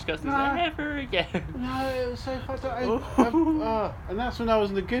have to discuss this ever again. No, it was so fucked up. And that's when I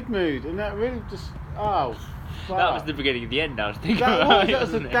was in a good mood, and that really just. That was the beginning of the end. I was thinking That about it,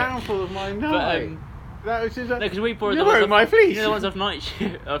 was the wasn't it? downfall of my night. That was just like, No, because we borrowed you're the ones wearing off, my fleece. You know the ones off night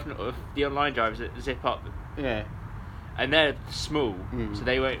shift, of the online drivers that zip up, Yeah. and they're small, so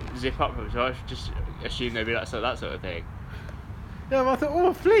they won't zip up. So I just assume they'd be like that sort of thing. Yeah, but I thought,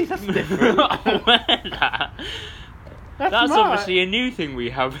 oh, fleece, that's different. I wear that. That's mine. obviously a new thing we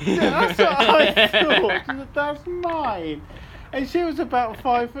have here. Yeah, that's what I thought. That's mine. And she was about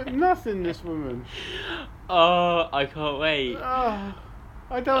 5 foot nothing, this woman. Oh, I can't wait. Oh,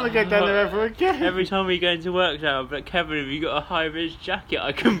 I don't want to go down there ever again. Every time we go into work now, but Kevin, have you got a high-vis jacket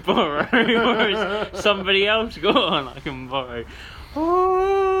I can borrow? Or is somebody else got one I can borrow?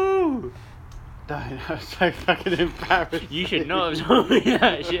 Oh, that was so fucking embarrassing. You should not have told me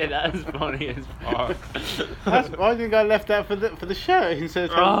that shit. That's funny as fuck. Why didn't I left that for the shirt instead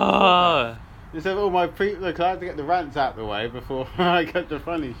of instead of all my look, I had to get the rants out of the way before I get the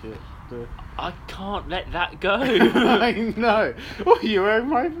funny shit. I can't let that go. I know. Oh, you wearing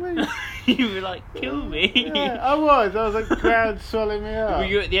my fleece? You were like, kill me. Yeah, I was like ground swallowing me up. Were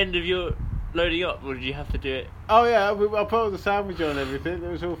you at the end of your loading up, or did you have to do it? Oh yeah, I put all the sandwich on and everything. It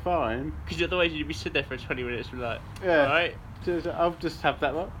was all fine. Because otherwise you'd be sitting there for 20 minutes and be like, Yeah. alright. I'll just have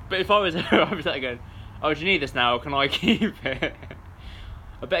that one. But if I was there, I'd be like going, oh, do you need this now, or can I keep it?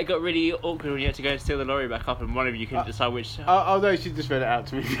 I bet it got really awkward when you had to go and steal the lorry back up and one of you couldn't decide which... Oh no, she just read it out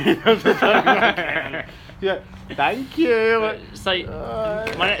to me. Yeah, thank you. So,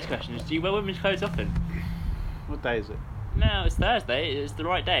 my next question is, do you wear women's clothes often? What day is it? No, it's Thursday. It's the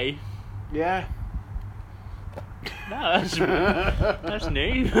right day. Yeah. No, that's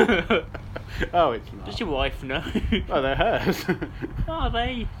new. Oh, it's not. Does your wife know? Oh, they're hers. Are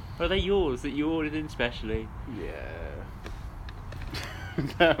they? Or are they yours that you ordered in specially? Yeah.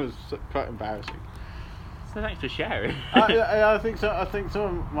 That was quite embarrassing. So thanks for sharing. I think so. I think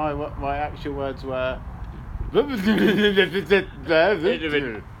some of my actual words were. Oop.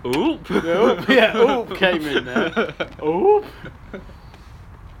 Yeah, oop came in there. Oop.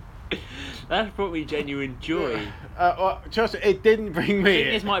 That's brought me genuine joy. Trust me, it didn't bring I me.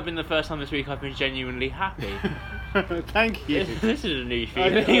 think this might have been the first time this week I've been genuinely happy. Thank you. This is a new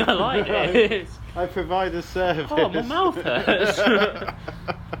feeling. I like this. I provide a service. Oh, my mouth hurts.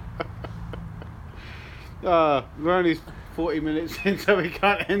 We're only 40 minutes in, so we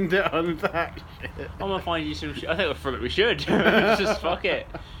can't end it on that shit. I'm gonna find you some. I think we should. Just fuck it.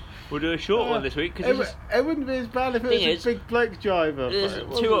 We'll do a short one this week because it wouldn't be as bad if it was a big bloke driver. There's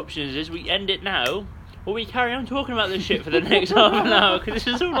two options: is we end it now, or we carry on talking about this shit for the next half an hour because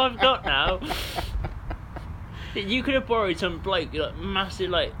this is all I've got now. You could have borrowed some bloke, like massive,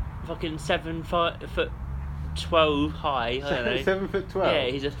 like fucking 7'12" high. I don't know. 7'12". Yeah,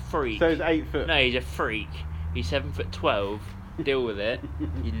 he's a freak. So he's 8 foot. No, he's a freak. He's 7'12". Deal with it,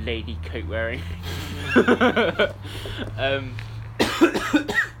 you lady coat wearing.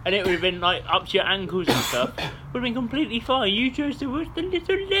 And it would have been like up to your ankles and stuff. Would have been completely fine. You chose to watch the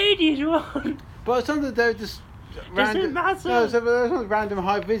little ladies one. But some of they're just Doesn't matter. No, so there's not random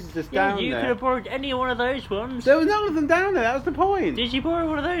High-Vis just down you there. could have borrowed any one of those ones. There was none of them down there. That was the point. Did you borrow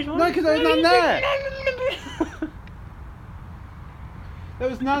one of those ones? No, because there was none there. There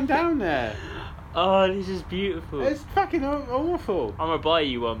was none down there. Oh, this is beautiful. It's fucking awful. I'm gonna buy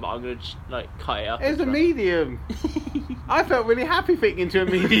you one, but I'm gonna like cut it up. It's a medium. I felt really happy fitting into a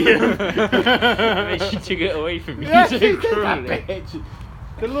medium. She took it away from me Yes, so she did that cruelly. bitch.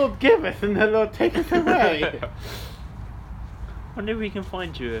 The Lord giveth and the Lord taketh away. I wonder if we can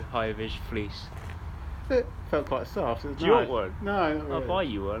find you a High-Vis fleece. It felt quite soft. It was Do you nice. want one? No, not really. I'll buy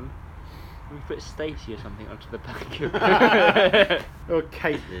you one. We can put Stacey or something onto the back of it. Or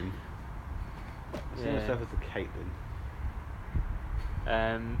Caitlin. I see Yeah. myself as a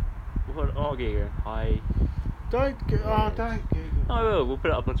Caitlin. What Google? Don't Google. I will. We'll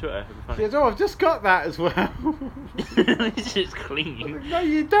put it up on Twitter. It'll be She funny. goes, oh, I've just got that as well. This is clean. No,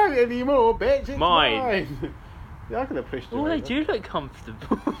 you don't anymore, bitch. It's Mine. Yeah, I could have pushed it. Oh, they over. do look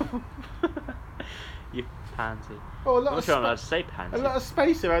comfortable. You pansy. Oh, a I'm lot not of sure I'm allowed to say pansy. a lot of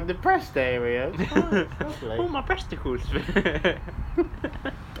space around the breast area. It's fine, it's lovely. Oh, my breasticles.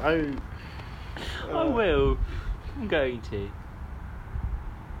 Oh. I will. I'm going to.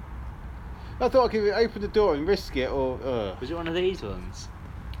 I thought I could open the door and risk it, or. Was it one of these ones?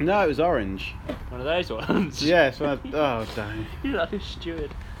 No, it was orange. One of those ones? Yes. Oh, damn. You look like a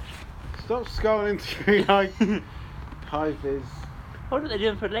steward. Stop scrolling through High-Vis. What are they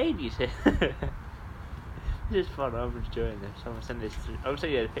doing for ladies here? This is fun. I'm enjoying this. I'm gonna send this. I'll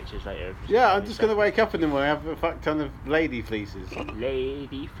send you the pictures later. Yeah, I'm just going to wake up in the morning and have a fuck ton of lady fleeces. Is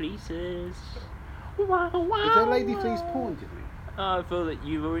Lady fleeces. Wow, wow. there lady wow. fleece porn, do you think? I feel that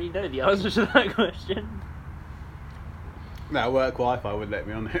you already know the answer to that question. No, work Wi-Fi wouldn't let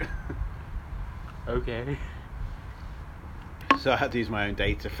me on it. Okay. So I had to use my own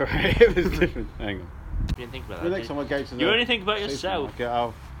data for it. It was different. Hang on. You didn't think about The that. next time I go to the You only think about yourself.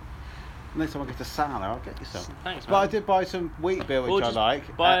 supermarket, next time I go to Sala, I'll get you some. Thanks, But I man. did buy some wheat beer, Or which I just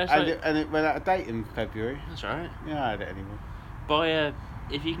like, buy us, and like- it went out of date in February. That's alright. Yeah, I had it anyway. Buy a.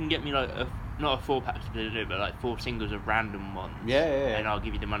 If you can get me like not a 4-pack to do, but like 4 singles of random ones. Yeah. And I'll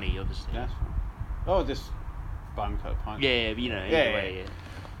give you the money, obviously. That's fine. Oh, just buy them a pint. Yeah, but you know, either Yeah, way, yeah. yeah.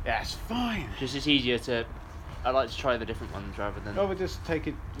 Yeah, it's fine. Just it's easier to. I like to try the different ones rather than. Oh, we'll just take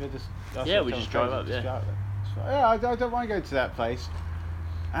it. Yeah, we just drive up, yeah. Go out there. It's fine. Yeah, I don't mind going to that place.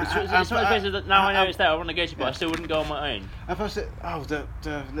 It's not as expensive that now I know it's there. I want to go to, but I still wouldn't go on my own. And plus, the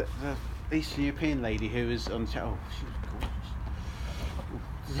Eastern European lady who was on the chat. Oh, she was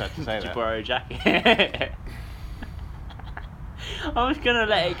gorgeous. Sad to say Did you that. borrow a jacket? I was gonna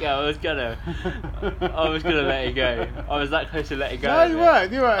let it go. I was gonna let it go. I was that close to let it go. No, you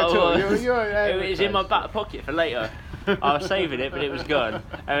weren't. You weren't at all. I was. You weren't. It was in my back pocket for later. I was saving it, but it was gone.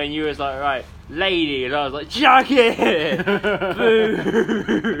 And then you was like, right, lady, and I was like, jacket.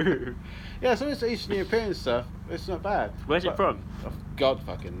 Boo. Yeah, so it's Eastern European stuff. It's not bad. Where's it from? Oh, God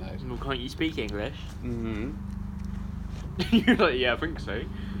fucking knows. Well, can't you speak English? Mm-hmm. You're like, yeah, I think so. Do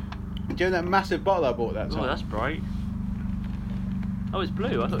you know that massive bottle I bought that time? Oh, that's bright. Oh, it's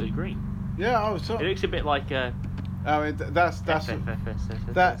blue. I thought it was green. Yeah, I was It talking. looks a bit like I mean, that's that's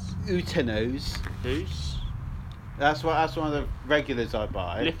Utenos. Who's That's one of the regulars I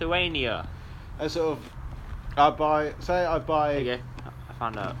buy. Lithuania. I sort of, I buy. There you go. I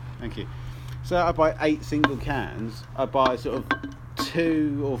found out. Thank you. So I buy 8 single cans. I buy sort of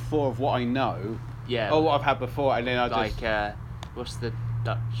 2 or 4 of what I know, Yeah. or what I've had before, and then I like just. what's the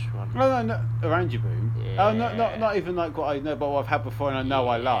Dutch one? No, Oranjeboom. Yeah. Oh, not even like what I know, but what I've had before and I know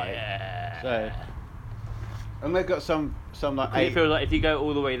I like. Yeah. So, and they've got some like It 8. feels like if you go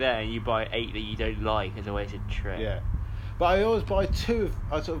all the way there and you buy 8 that you don't like, it's a wasted trip. Yeah, but I always buy 2.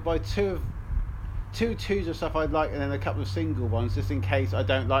 I sort of buy 2 twos of stuff I like, and then a couple of single ones just in case I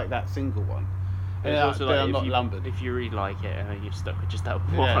don't like that single one. But And it's also like I'm if not you, lumbered. if you really like it and then you're stuck with just that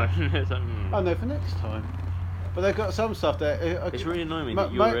Yeah. one. It's like, Oh no, for next time. But they've got some stuff that. It's really annoying me Mo-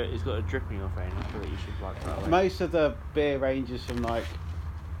 that mo- it's got a drip in your phone. I feel like you should like that. Most of the beer ranges from like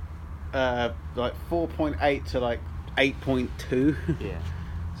 4.8 to like 8.2. Yeah.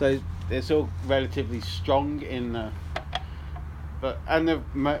 So it's all relatively strong in the. And they're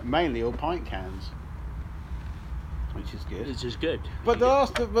mainly all pint cans, which is good. It's just good. But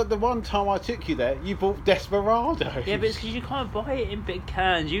the one time I took you there, you bought Desperados. Yeah, but it's because you can't buy it in big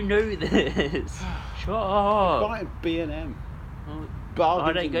cans. You know this. Shut up. Buy it at B&M. Well,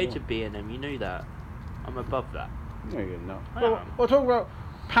 I don't go to B&M. You know that. I'm above that. No, you're not. I Well, am. we're talking about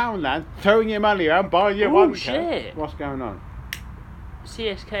Poundland, throwing your money around, buying your Oh, one shit. can. What's going on?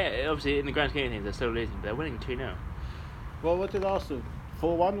 CSK, obviously, in the grand scheme of things, they're still losing, but they're winning 2-0. Well, what did Arsenal?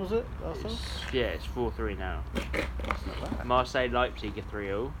 4-1 was it? Arsenal? Yeah, it's 4-3 now. That's not bad. Marseille, Leipzig are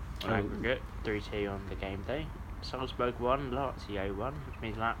 3-0 on Oh. aggregate, 3-2 on the game day. Salzburg 1, Lazio 1, which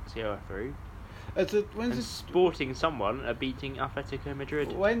means Lazio are through. When's And Sporting someone are beating Atletico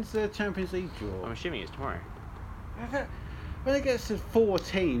Madrid. when's the Champions League draw? I'm assuming it's tomorrow. When it gets to 4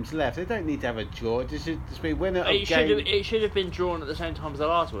 teams left, they don't need to have a draw. It should just be winner of game. It should have been drawn at the same time as the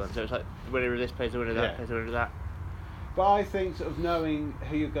last one, so it's like the winner of this plays the winner of that, Yeah. plays the winner of that. But I think sort of knowing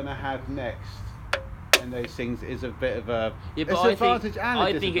who you're going to have next and those things is a bit of a Yeah, it's but an advantage and a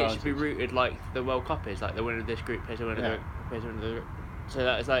I think it should be disadvantage. rooted like the World Cup is, like the winner of this group plays the winner Yeah. of the plays the winner of the group. So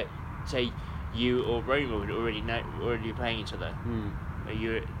that is like, say, you or Roma would already be playing each other. Or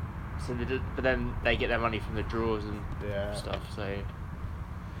you, but then they get their money from the draws and Yeah. stuff. So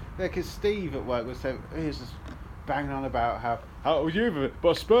Yeah, because Steve at work was saying, he was just banging on about how Juve,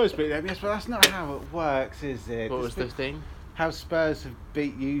 but Spurs beat them. Yes, but that's not how it works, is it? what was It's the thing? how Spurs have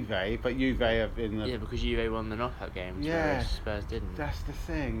beat Juve, but Juve have in the. Yeah, because Juve won the knockout games, Yeah. whereas Spurs didn't. That's the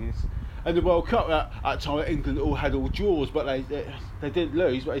thing. And the World Cup at the time, England had all draws, but they didn't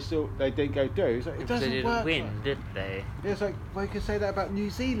lose, but they didn't go through. It's like, it Because doesn't they didn't work. win, like- did they? Yeah, it's like, well, you could say that about New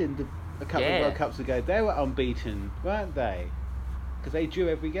Zealand a couple Yeah. of World Cups ago. They were unbeaten, weren't they? Because they drew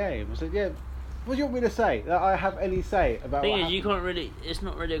every game. I said, yeah, what do you want me to say? That I have any say about Thing what is, you happened? can't really. It's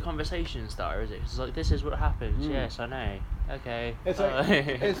not really a conversation starter, is it? It's like this is what happens. Yes, I know. Okay. It's like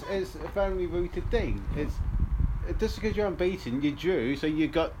it's a family rooted thing. It's just because you're unbeaten, you drew, so you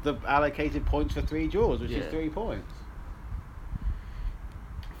got the allocated points for 3 draws, which is Yeah. 3 points.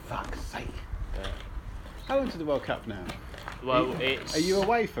 Fuck's sake! Yeah. How into the World Cup now? Well, it's. Are you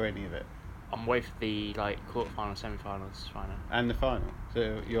away for any of it? I'm away for the quarterfinals, semi-finals, final. And the final?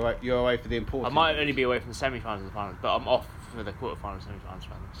 So you're away for the important. I might only be away from the semi-finals and the finals, but I'm off for the quarterfinals, semi-finals.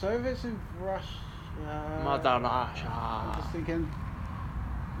 So if it's in Russia, Mother Russia. I'm just thinking,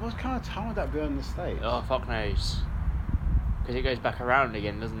 what kind of time would that be on the States? Oh, fuck knows. Because it goes back around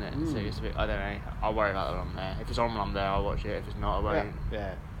again, doesn't it? So Mm. it's a bit, I don't know. I'll worry about it on there. If it's on there, I'll watch it. If it's not, I won't.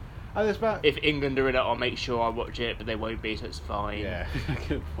 Yeah. And there's about If England are in it, I'll make sure I watch it, but they won't be, so it's fine. yeah,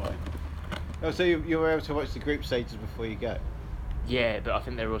 good point. Oh, so you were able to watch the group stages before you go? Yeah, but I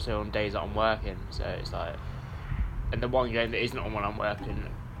think they're also on days that I'm working, so it's like... And the one game that isn't on when I'm working,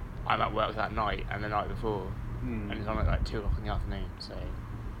 I'm at work that night and the night before. And it's on at like 2 o'clock in the afternoon, so...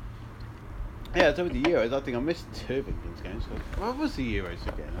 Yeah, so with the Euros, I think I missed 2 of England's games. So what was the Euros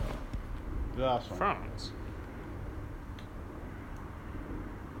again? The last one. France.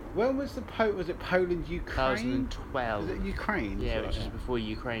 When was the was it Poland, Ukraine? 2012. Was it Ukraine? Yeah, That's which right, is before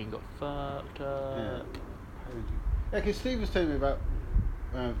Ukraine got fucked up. Yeah, because Steve was telling me about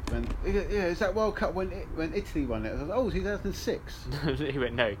when it's that World Cup when Italy won it. I was like, oh, 2006. He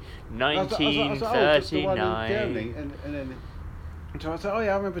went, no, I was like, oh, just the one in 1939. Germany, and then so I was like, oh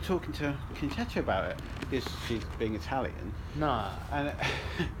yeah, I remember talking to Conchetta about it because she's being Italian. No. And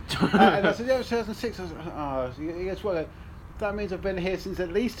and I said, yeah, it was 2006. I was like, oh, he goes, well, that means I've been here since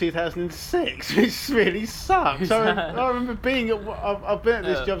at least 2006, which really sucks. So I remember being I've been at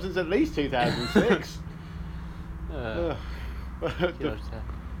this job since at least 2006. God.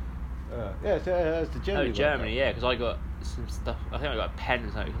 Yeah, so that's the Germany. Oh, Germany, yeah, because I got some stuff. I think I got a pen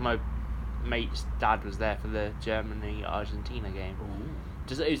or something. 'Cause my mate's dad was there for the Germany-Argentina game.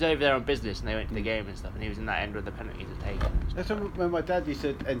 Just he was over there on business, and they went to the game and stuff, and he was in that end where the penalties are taken. That's when my dad used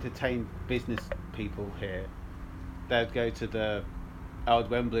to entertain business people here. They'd go to the old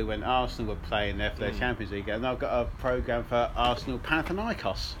Wembley when Arsenal were playing there for their Champions League, and I've got a programme for Arsenal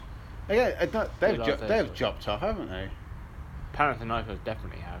Panathinaikos. Again, they've dropped off, haven't they? Panathinaikos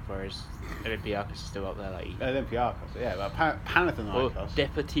definitely have, whereas Olympiacos is still up there, like. Olympiacos, yeah, but Panathinaikos. Or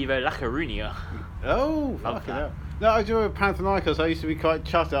Deportivo La Coruña. Oh, Love fucking that. hell. No, I do with Panathinaikos. I used to be quite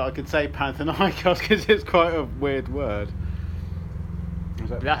chuffed that I could say Panathinaikos because it's quite a weird word.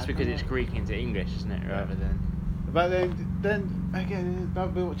 But that's because it's Greek into English, isn't it? Rather than. But then again,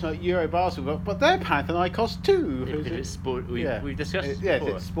 I've been watching like Euro basketball, but they're Panathinaikos too. Yeah, because it's sport. We've discussed this Yeah,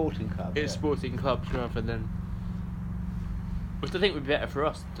 before. it's sporting club. It's sporting clubs rather than. Which I think would be better for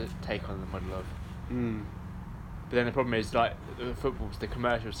us to take on the model of. But then the problem is, like, the football's the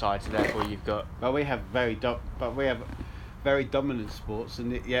commercial side, so therefore you've got. But we have very dominant sports,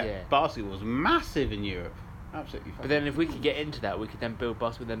 and basketball's massive in Europe. Absolutely. But then if we could get into that, we could then build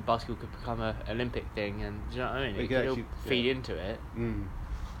basketball. Then basketball could become an Olympic thing, and do you know what I mean? We It could could all actually- feed into it.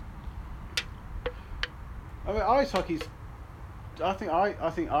 I mean, ice hockey's. I think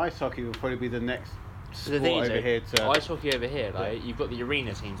ice hockey will probably be the next So the sport thing is, over though, here to. ice hockey over here, like you've got the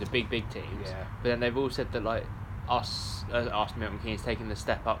arena teams, the big teams. Yeah. But then they've all said that like us Milton Keynes taking the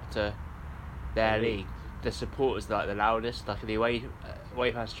step up to their The league. league. The supporters are like the loudest, like the away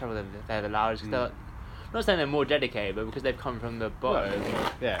fans travel, they're the loudest. 'Cause they're, like, I'm not saying they're more dedicated, but because they've come from the bottom,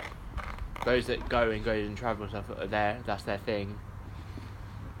 Yeah. those that go and travel and stuff are there. That's their thing.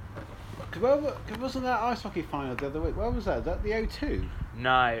 Cause wasn't that ice hockey final the other week? Where was that? Is that the O2?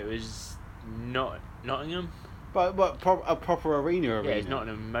 No, it was not Nottingham. But what? A proper arena? Yeah, it's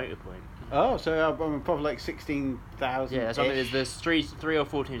Nottingham Motorpoint. Oh, so I'm probably like 16,000. Yeah, that's what I mean. There's three or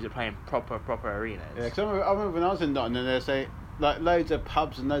four teams that play in proper arenas. Yeah, because I remember when I was in Nottingham, they say like loads of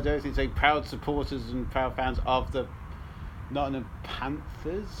pubs and loads of everything say proud supporters and proud fans of the Nottingham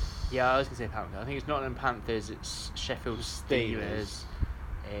Panthers. Yeah, I was gonna say Panthers. I think it's Nottingham Panthers. It's Sheffield Steelers.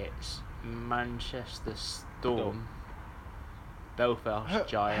 It's Manchester Storm. Belfast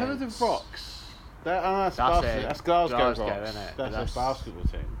Giants. How are the Rocks? That's it. Glasgow Rocks. Isn't it? That's a basketball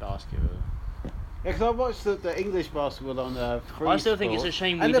team. Basketball. Yeah, because I watched the English basketball on free I still think it's sport, a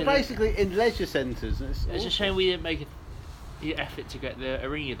shame and we they're didn't- basically in leisure centres. It's a shame we didn't make the effort to get the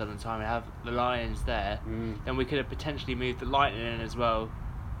arena done on time and have the Lions there. Then we could have potentially moved the Lightning in as well.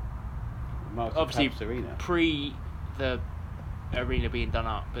 Obviously, Arena. pre the arena being done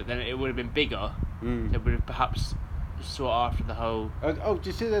up, but then it would have been bigger. It would have perhaps sought after the whole. Oh, do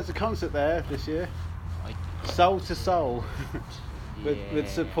you see? There's a concert there this year. Like, Soul to Soul, with yeah.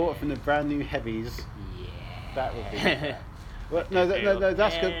 support from the brand new Heavies. Yeah. That would be. Well, no,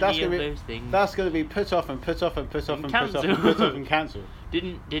 that's going to be put off and put off and put off and put off and put off and cancelled.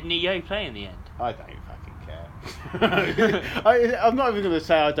 Didn't Neo play in the end? I don't fucking care. I'm not even going to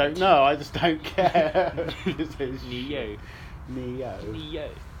say I don't know. I just don't care. Neo. Neo.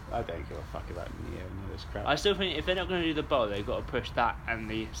 I don't give a fuck about Neo and all this crap. I still think if they're not going to do the bowl, they've got to push that and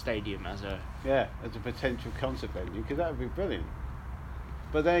the stadium as a. Yeah, as a potential concert venue, because that would be brilliant.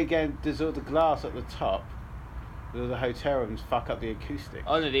 But then again, there's all the glass at the top, the hotel rooms fuck up the acoustics.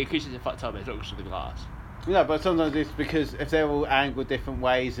 Oh no, the acoustics are fucked up. It's not because of the glass. Yeah, but sometimes it's because if they're all angled different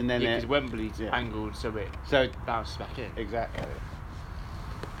ways and then Yeah, because Wembley's angled so it bounces back in. Exactly.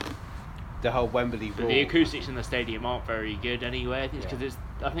 The whole Wembley But roar. the acoustics in the stadium aren't very good anyway. I think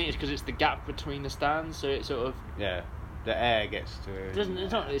it's because it's the gap between the stands, so it sort of the air gets through.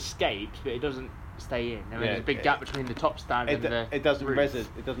 it's not escapes, but it doesn't stay in. I mean, there's a big gap between the top stand and the it doesn't roof.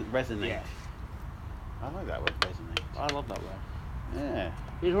 it doesn't resonate. Yeah. I like that word, resonate. I love that word. Yeah.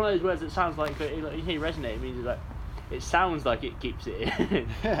 It's one of those words that sounds like you hear resonate. It means it sounds like it keeps it in.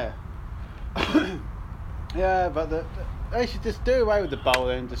 Yeah. Yeah, but they should just do away with the bowl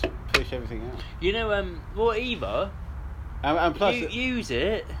and just push everything out. You know, either And plus, use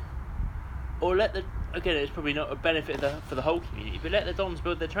it, or let the it's probably not a benefit for the whole community, but let the Dons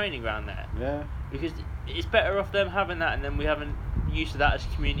build their training ground there. yeah, Because it's better off them having that, and then we haven't used to that as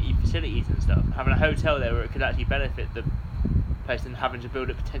community facilities and stuff. Having a hotel there where it could actually benefit the place, than having to build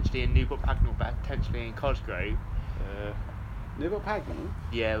it potentially in Newport Pagnell, potentially in Cosgrove. Newport Pagnell.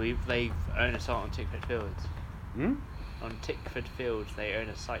 Yeah, they own a site on Tickford Fields. Hmm. On Tickford Fields, they own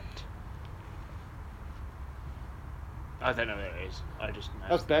a site. I don't know where it is. I just know.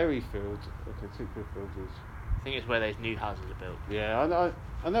 That's Berryfield. Okay, Tickford Fields is. I think it's where those new houses are built. Yeah, I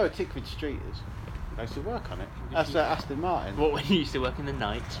know where Tickford Street is. I used to work on it. That's Aston Martin. What, when you used to work in the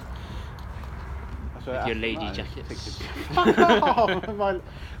night? That's where With your Aston lady Martin is. jackets. Fuck off!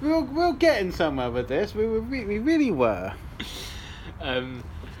 We were getting somewhere with this. We really were.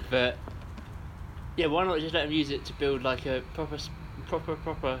 But yeah, why not just let them use it to build like a proper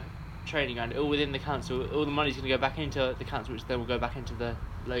training ground, all within the council. All the money's going to go back into the council, which then will go back into the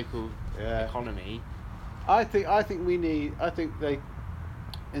local economy. I think they,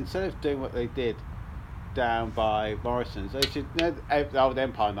 instead of doing what they did down by Morrison's, they should, the old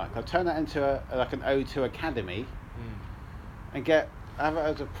Empire nightclub, turn that into an O2 Academy and have it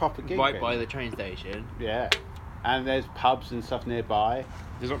as a proper gig. Right by the train station. Yeah, and there's pubs and stuff nearby.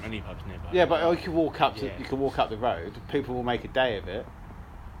 There's not many pubs nearby. Yeah, but you can walk up the road. People will make a day of it.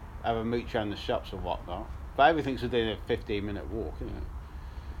 Have a mooch around the shops and whatnot. But everything's within a 15-minute walk, isn't it?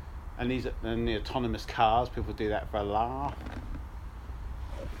 And the autonomous cars, people do that for a laugh.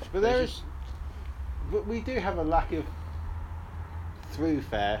 But we do have a lack of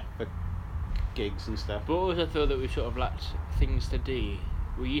throughfare for gigs and stuff. But I also feel that we've sort of lacked things to do.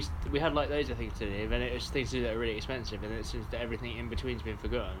 We had like loads of things to do, and it was things to do that are really expensive, and it seems that everything in between's been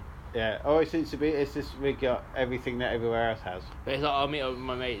forgotten. Yeah, it seems to be. It's just we got everything that everywhere else has. But it's like I'll meet up with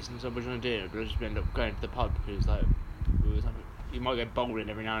my mates and so what do you want to do? But I'll just end up going to the pub because you might go bowling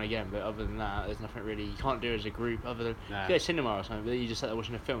every now and again, but other than that, there's nothing really you can't do as a group other than you go to cinema or something. But you just sat there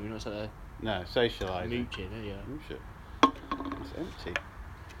watching a film. You're not sat there. No, socialising. Mooching, yeah. It's empty.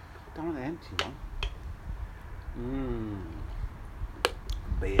 Don't want an empty one.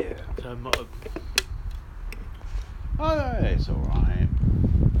 Beer. So Oh, no, it's alright.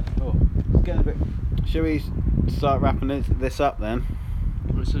 Oh, it's getting a bit. Shall we start wrapping this up then?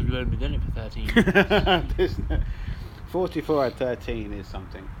 Well, it says we've only been doing it for 13 44 out of 13 is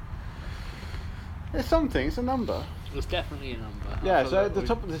something. It's something, it's a number. It's definitely a number. Yeah, so at the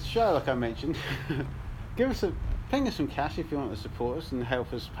top of the show, like I mentioned, ping us some cash if you want to support us and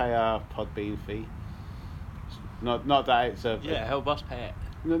help us pay our Podbean fee. Not that it's help us pay it.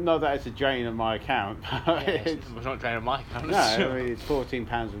 Not that it's a drain on my account. It's not draining on my account. No, I mean it's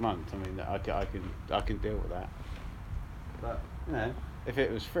 £14 a month. I mean I can deal with that. But if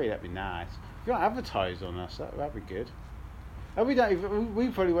it was free, that'd be nice. If you want to advertise on us, that'd be good. And we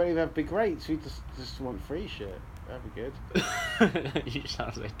probably won't even have big rates. We just want free shit. That'd be good. You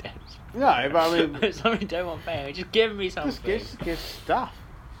sound so dead. No, but I mean, somebody don't want paying. Just give me something. Just give stuff.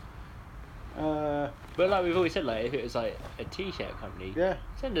 But like we've always said, like if it was like a t-shirt company,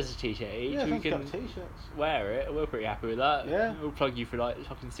 send us a t-shirt each. Yeah, we can got t-shirts. wear it. We're pretty happy with that. Yeah, we'll plug you for like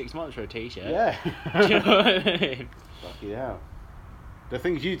fucking 6 months for a t-shirt. Yeah. Do you know what I mean? Fucking hell. The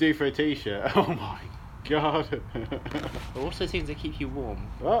things you do for a t-shirt. Oh my god. Also things that keep you warm.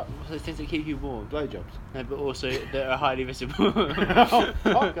 What? Also things that keep you warm. Blowjobs. No, but also that are highly visible. Oh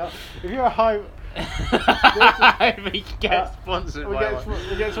fuck off. If you're a high. We get sponsored we by get one.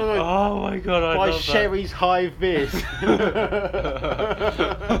 we get sponsored Oh my god, I by love Sherry's High-Vis.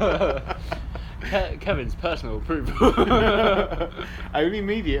 Kevin's personal approval. Only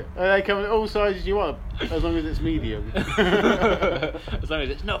medium. They come in all sizes you want, as long as it's medium. As long as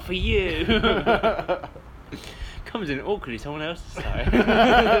it's not for you. Comes in awkwardly someone else's size.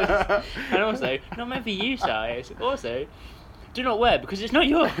 And also, not meant for you size. Also, Do not wear because it's not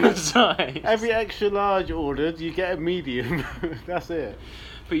your size. Every extra large ordered, you get a medium. That's it.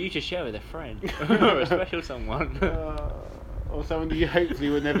 But you just share with a friend or a special someone. Or someone you hopefully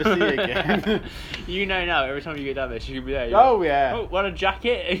will never see again. You know now, every time you go down there, she can be there. Yeah. Oh, want a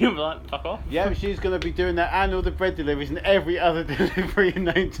jacket? And you'll be like, fuck off. Yeah, but she's going to be doing that and all the bread deliveries and every other delivery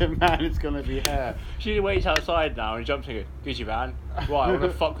known to man is going to be her. She waits outside now and jumps in and goes, Gucci van. Why? I want to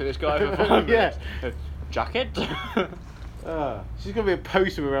fuck with this guy for 5 minutes. Jacket? She's going to be a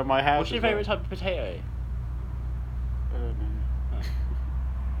poster around my house. What's your favourite type of potato?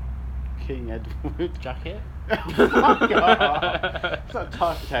 King Edward. Jacket? Fuck off. It's not a type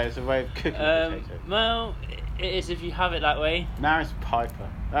of potato, it's a way of cooking potato. Well, it is if you have it that way. Maris Piper.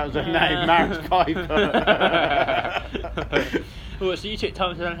 That was her name, Maris Piper. Well, so you took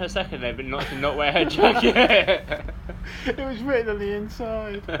time to learn her second name, but not to not wear her jacket. It was written on the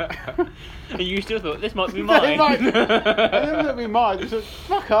inside. And you still thought, this might be mine. It might be mine. Just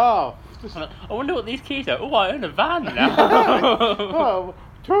fuck off. I wonder what these keys are. Oh, I own a van now. Oh,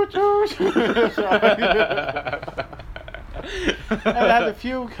 toot toot. And it had a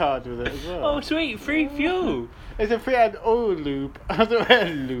fuel card with it as well. Oh, sweet, free fuel. It's a free and oil lube. I don't have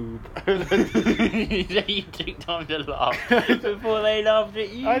lube. You took time to laugh before they laughed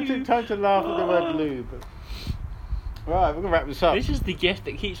at you. I took time to laugh at the word lube. Right, we're going to wrap this up. This is the gift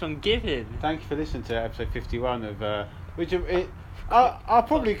that keeps on giving. Thank you for listening to episode 51 of... I'll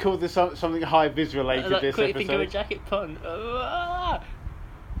probably call this something high-vis related this episode. Think of a jacket pun.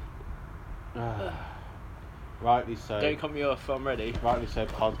 Rightly so. Don't cut me off, I'm ready. Rightly so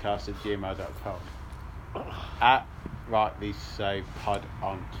podcast at gmail.com. At Rightly So Pod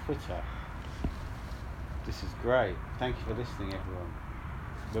on Twitter. This is great. Thank you for listening, everyone.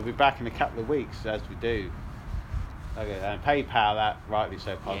 We'll be back in a couple of weeks, as we do. Okay, and PayPal at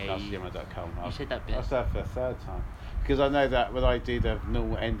rightlysopodcast@gmail.com. You said that bit. I'll say that for a third time. Because I know that when I do the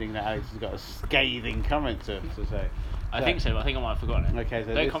normal ending that Alex has got a scathing comment to say. I think so, but I think I might have forgotten it. Okay,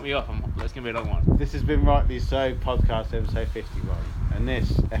 so don't cut me off, it's going to be a long one. This has been Rightly So Podcast episode 51. And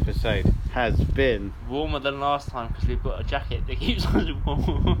this episode has been... warmer than last time because we've got a jacket that keeps us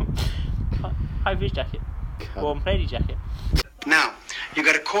warm. High-vis jacket. Warm lady jacket. Now, you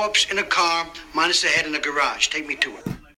got a corpse in a car, minus a head in a garage. Take me to it.